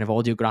the kind of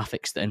audio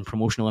graphics and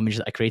promotional images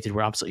that I created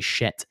were absolutely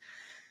shit.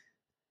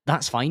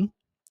 That's fine,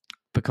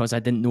 because I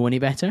didn't know any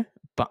better.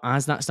 But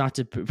as that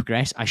started to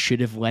progress, I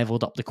should have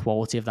leveled up the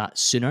quality of that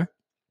sooner.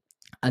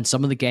 And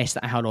some of the guests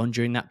that I had on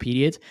during that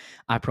period,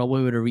 I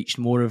probably would have reached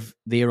more of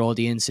their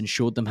audience and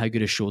showed them how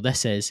good a show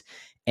this is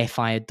if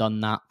I had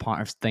done that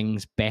part of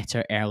things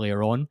better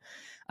earlier on.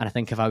 And I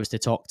think if I was to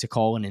talk to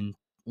Colin in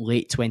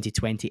late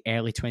 2020,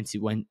 early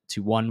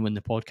 2021, when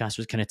the podcast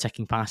was kind of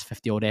ticking past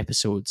 50 odd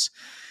episodes,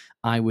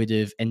 I would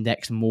have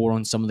indexed more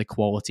on some of the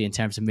quality in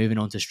terms of moving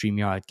on to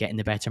StreamYard, getting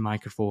the better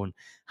microphone,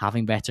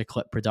 having better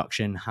clip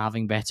production,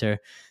 having better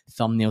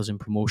thumbnails and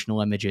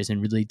promotional images,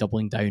 and really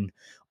doubling down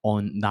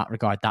on that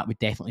regard. That would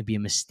definitely be a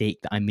mistake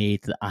that I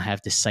made that I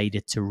have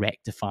decided to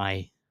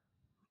rectify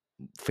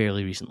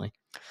fairly recently.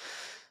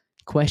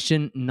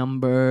 Question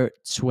number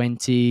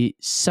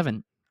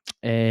 27.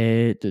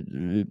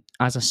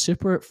 As a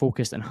super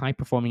focused and high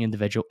performing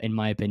individual, in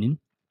my opinion,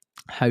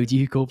 how do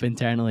you cope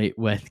internally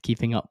with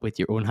keeping up with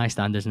your own high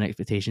standards and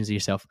expectations of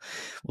yourself?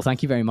 Well,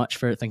 thank you very much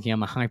for thinking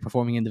I'm a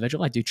high-performing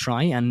individual. I do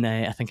try, and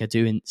I think I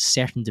do in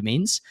certain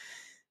domains.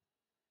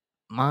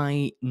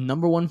 My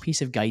number one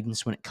piece of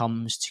guidance when it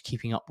comes to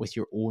keeping up with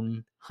your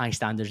own high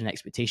standards and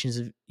expectations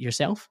of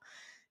yourself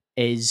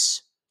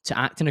is to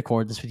act in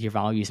accordance with your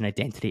values and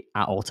identity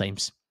at all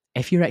times.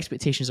 If your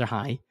expectations are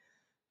high,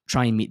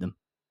 try and meet them.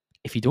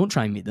 If you don't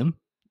try and meet them,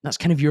 that's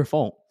kind of your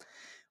fault.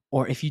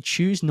 Or if you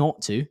choose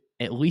not to,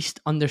 at least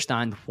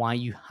understand why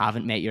you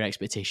haven't met your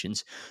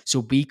expectations.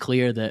 So be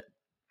clear that,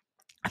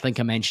 I think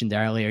I mentioned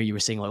earlier, you were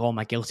saying like, oh,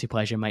 my guilty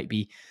pleasure might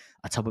be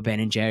a tub of Ben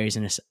and Jerry's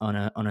on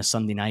a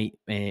Sunday night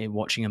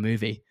watching a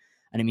movie.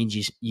 And it means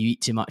you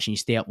eat too much and you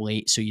stay up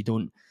late, so you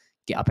don't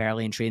get up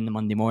early and train the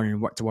Monday morning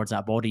and work towards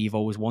that body you've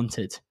always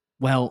wanted.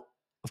 Well,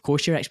 of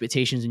course, your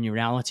expectations and your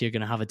reality are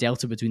going to have a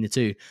delta between the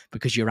two,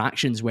 because your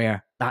actions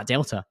were that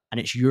delta, and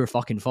it's your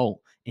fucking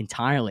fault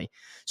entirely.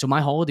 So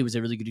my holiday was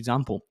a really good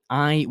example.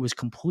 I was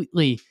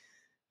completely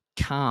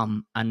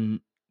calm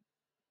and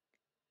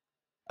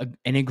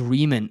in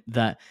agreement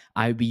that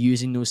I would be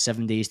using those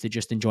 7 days to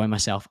just enjoy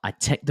myself. I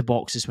ticked the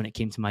boxes when it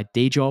came to my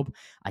day job.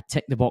 I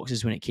ticked the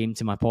boxes when it came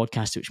to my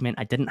podcast, which meant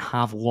I didn't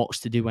have lots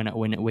to do when I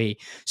went away.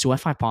 So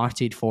if I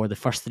partied for the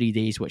first 3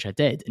 days, which I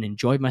did, and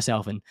enjoyed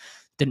myself and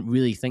didn't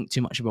really think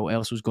too much about what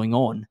else was going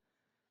on,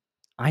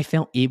 I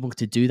felt able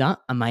to do that.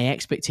 And my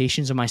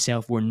expectations of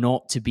myself were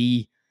not to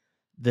be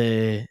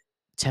the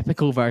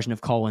typical version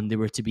of Colin. They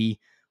were to be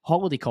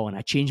holiday Colin.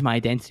 I changed my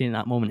identity in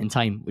that moment in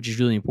time, which is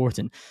really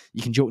important.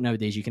 You can joke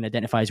nowadays, you can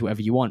identify as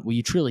whatever you want. Well,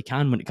 you truly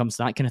can when it comes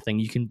to that kind of thing.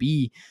 You can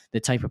be the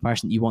type of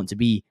person that you want to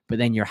be, but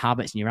then your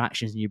habits and your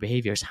actions and your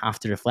behaviors have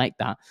to reflect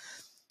that.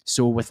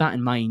 So with that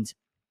in mind,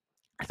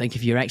 I think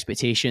if your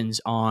expectations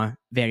are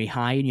very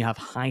high and you have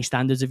high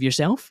standards of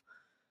yourself,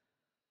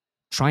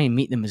 try and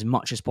meet them as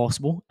much as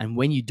possible. And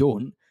when you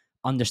don't,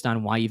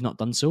 understand why you've not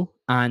done so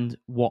and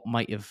what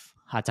might have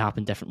had to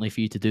happen differently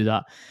for you to do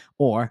that,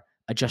 or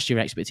adjust your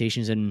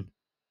expectations in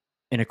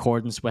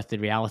accordance with the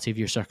reality of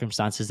your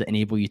circumstances that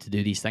enable you to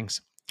do these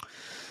things.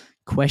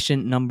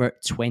 Question number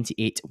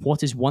 28.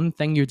 What is one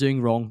thing you're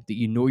doing wrong that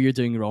you know you're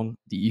doing wrong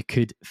that you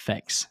could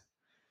fix?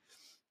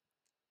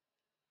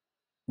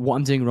 What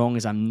I'm doing wrong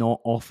is I'm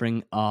not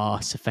offering a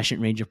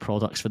sufficient range of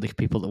products for the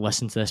people that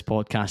listen to this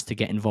podcast to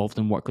get involved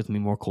and work with me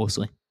more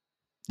closely.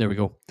 There we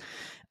go.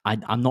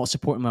 I'm not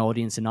supporting my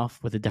audience enough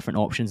with the different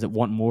options that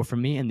want more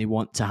from me and they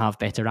want to have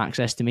better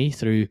access to me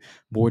through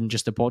more than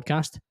just a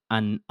podcast.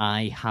 And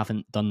I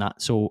haven't done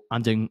that. So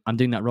I'm doing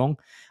that wrong,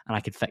 and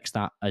I could fix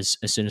that as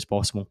soon as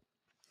possible.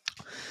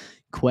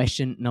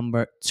 Question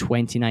number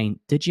 29.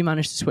 Did you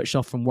manage to switch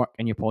off from work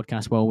and your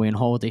podcast while away on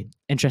holiday?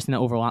 Interesting, that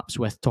overlaps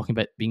with talking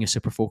about being a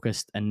super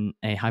focused and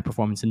a high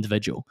performance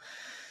individual.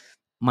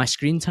 My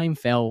screen time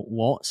fell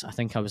lots. I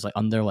think I was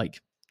under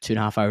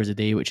 2.5 hours a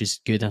day, which is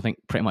good. I think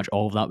pretty much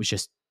all of that was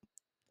just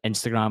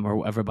Instagram or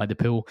whatever by the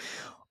pool.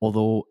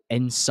 Although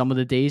in some of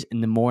the days, in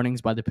the mornings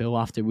by the pool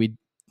after we'd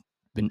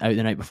been out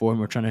the night before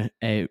and we're trying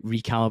to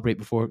recalibrate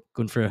before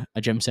going for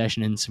a gym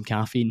session and some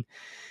caffeine,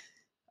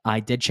 I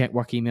did check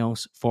work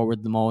emails,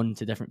 forward them on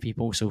to different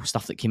people. So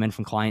stuff that came in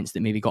from clients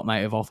that maybe got me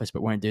out of office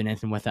but weren't doing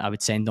anything with it, I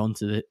would send on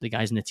to the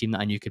guys in the team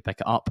that I knew could pick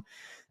it up.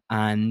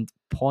 And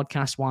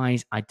podcast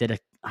wise, I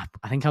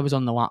think I was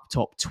on the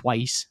laptop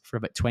twice for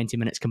about 20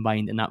 minutes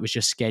combined, and that was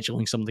just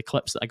scheduling some of the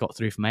clips that I got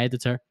through from my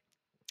editor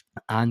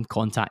and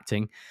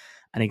contacting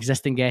an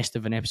existing guest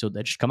of an episode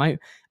that just come out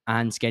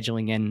and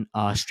scheduling in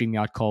a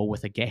StreamYard call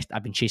with a guest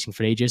I've been chasing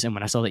for ages. And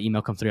when I saw the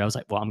email come through, I was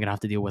like, well, I'm going to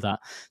have to deal with that.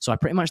 So I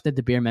pretty much did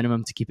the bare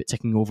minimum to keep it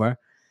ticking over.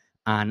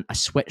 And I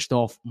switched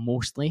off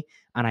mostly,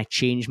 and I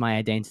changed my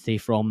identity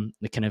from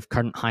the kind of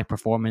current high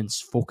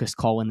performance focused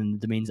Colin and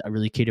the domains that I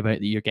really cared about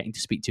that you're getting to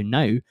speak to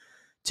now,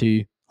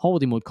 to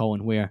holiday mode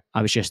Colin, where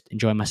I was just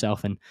enjoying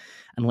myself and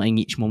letting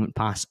each moment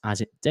pass as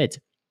it did.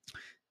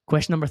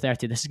 Question number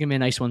 30. This is going to be a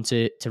nice one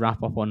to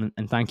wrap up on.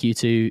 And thank you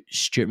to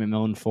Stuart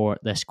McMillan for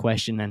this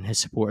question and his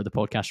support of the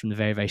podcast from the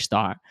very, very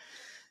start.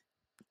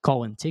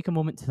 Colin, take a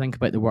moment to think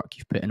about the work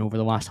you've put in over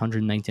the last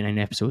 199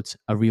 episodes.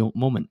 A real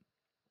moment.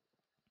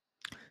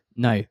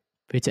 Now,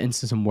 put it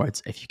into some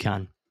words if you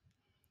can.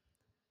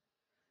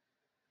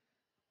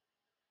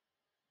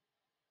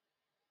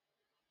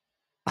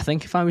 I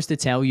think if I was to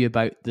tell you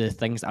about the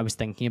things I was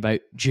thinking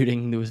about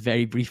during those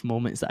very brief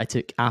moments that I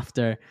took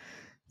after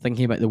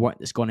thinking about the work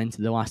that's gone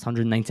into the last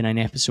 199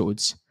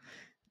 episodes,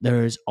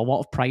 there's a lot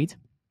of pride.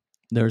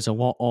 There's a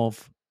lot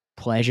of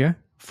pleasure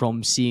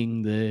from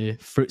seeing the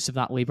fruits of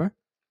that labor.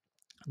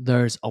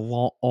 There's a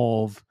lot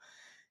of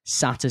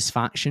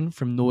satisfaction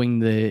from knowing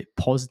the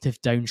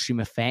positive downstream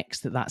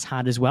effects that that's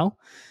had as well,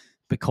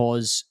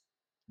 because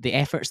the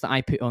efforts that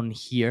I put on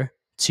here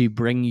to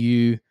bring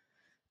you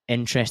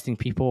interesting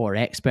people or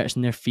experts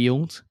in their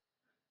field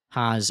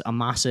has a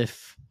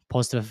massive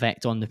positive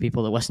effect on the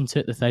people that listen to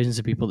it, the thousands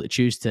of people that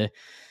choose to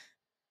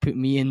put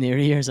me in their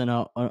ears on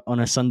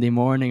a Sunday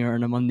morning or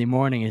on a Monday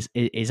morning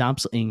is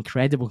absolutely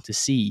incredible to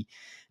see.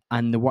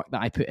 And the work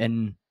that I put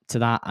in to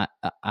that,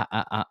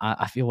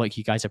 I feel like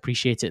you guys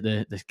appreciate it.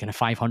 The kind of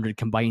 500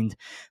 combined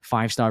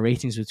 5-star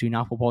ratings between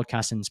Apple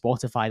Podcasts and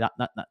Spotify,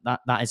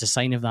 that is a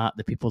sign of that.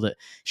 The people that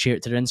share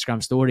it to their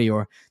Instagram story,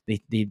 or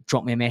they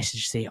drop me a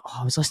message, say, oh,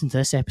 I was listening to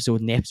this episode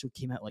and the episode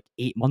came out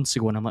 8 months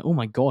ago, and I'm like, oh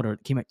my God, or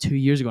it came out 2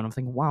 years ago, and I'm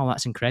thinking, wow,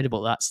 that's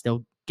incredible. That's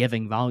still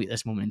giving value at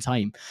this moment in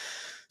time.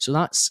 So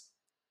that's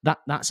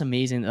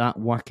amazing that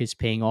work is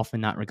paying off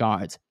in that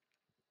regard.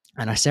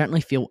 And I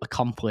certainly feel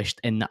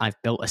accomplished in that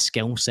I've built a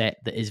skill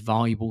set that is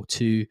valuable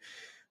to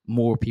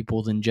more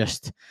people than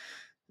just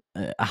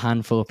a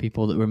handful of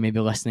people that were maybe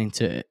listening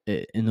to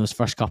it in those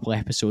first couple of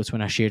episodes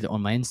when I shared it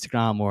on my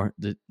Instagram. Or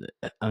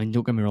I mean,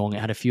 don't get me wrong, it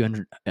had a few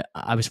hundred.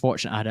 I was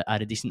fortunate; I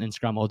had a decent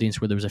Instagram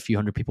audience where there was a few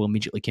hundred people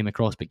immediately came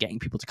across. But getting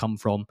people to come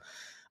from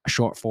a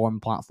short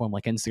form platform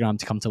like Instagram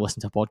to come to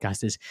listen to a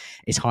podcast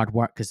is hard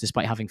work, because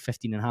despite having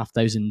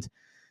 15,500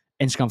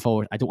 Instagram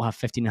followers, I don't have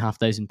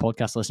 15,500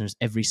 podcast listeners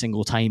every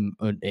single time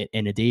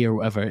in a day or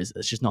whatever.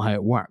 It's just not how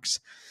it works.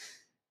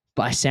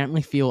 But I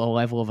certainly feel a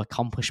level of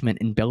accomplishment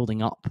in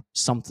building up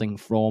something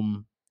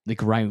from the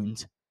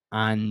ground.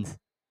 And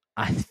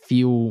I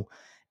feel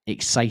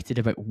excited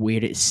about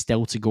where it's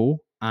still to go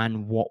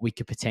and what we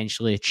could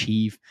potentially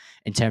achieve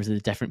in terms of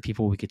the different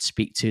people we could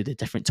speak to, the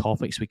different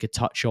topics we could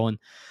touch on,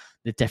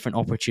 the different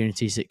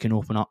opportunities it can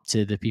open up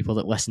to the people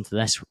that listen to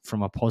this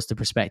from a positive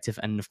perspective.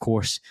 And of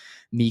course,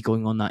 me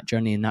going on that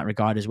journey in that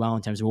regard as well,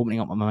 in terms of opening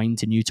up my mind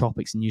to new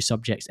topics and new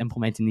subjects,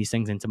 implementing these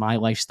things into my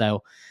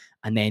lifestyle,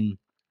 and then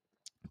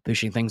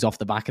pushing things off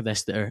the back of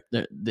this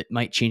that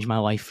might change my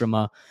life from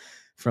a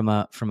from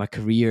a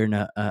career and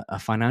a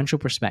financial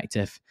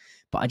perspective.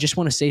 But I just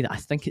want to say that I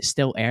think it's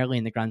still early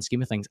in the grand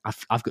scheme of things.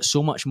 I've got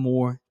so much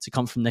more to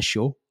come from this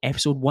show.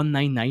 Episode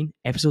 199,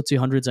 episode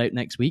 200 is out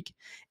next week.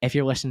 If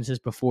you're listening to this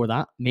before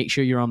that, make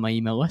sure you're on my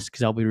email list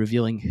because I'll be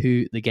revealing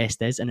who the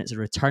guest is. And it's a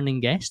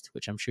returning guest,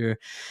 which I'm sure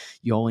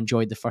you all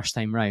enjoyed the first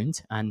time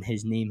round. And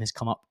his name has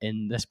come up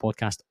in this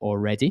podcast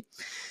already.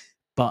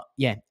 But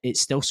yeah, it's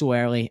still so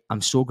early.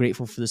 I'm so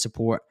grateful for the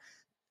support.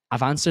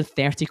 I've answered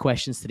 30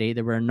 questions today.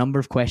 There were a number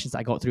of questions that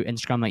I got through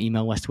Instagram, my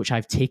email list, which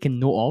I've taken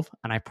note of,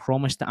 and I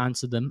promised to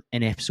answer them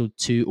in episode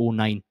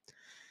 209.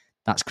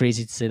 That's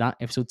crazy to say that.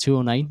 Episode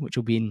 209, which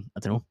will be in,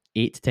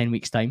 8 to 10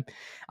 weeks' time.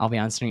 I'll be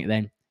answering it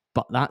then.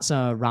 But that's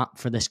a wrap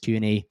for this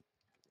Q&A.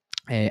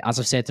 As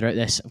I've said throughout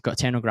this, I've got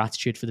eternal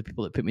gratitude for the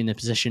people that put me in the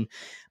position.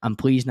 I'm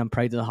pleased and I'm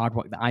proud of the hard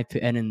work that I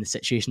put in and the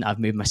situation that I've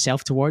moved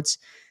myself towards.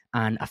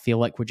 And I feel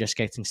like we're just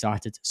getting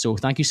started. So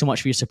thank you so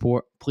much for your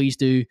support. Please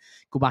do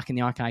go back in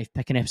the archive,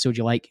 pick an episode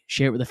you like,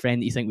 share it with a friend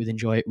that you think would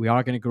enjoy it. We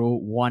are going to grow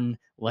one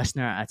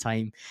listener at a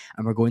time,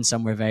 and we're going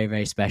somewhere very,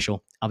 very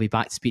special. I'll be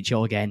back to speak to you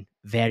all again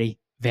very,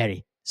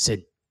 very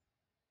soon.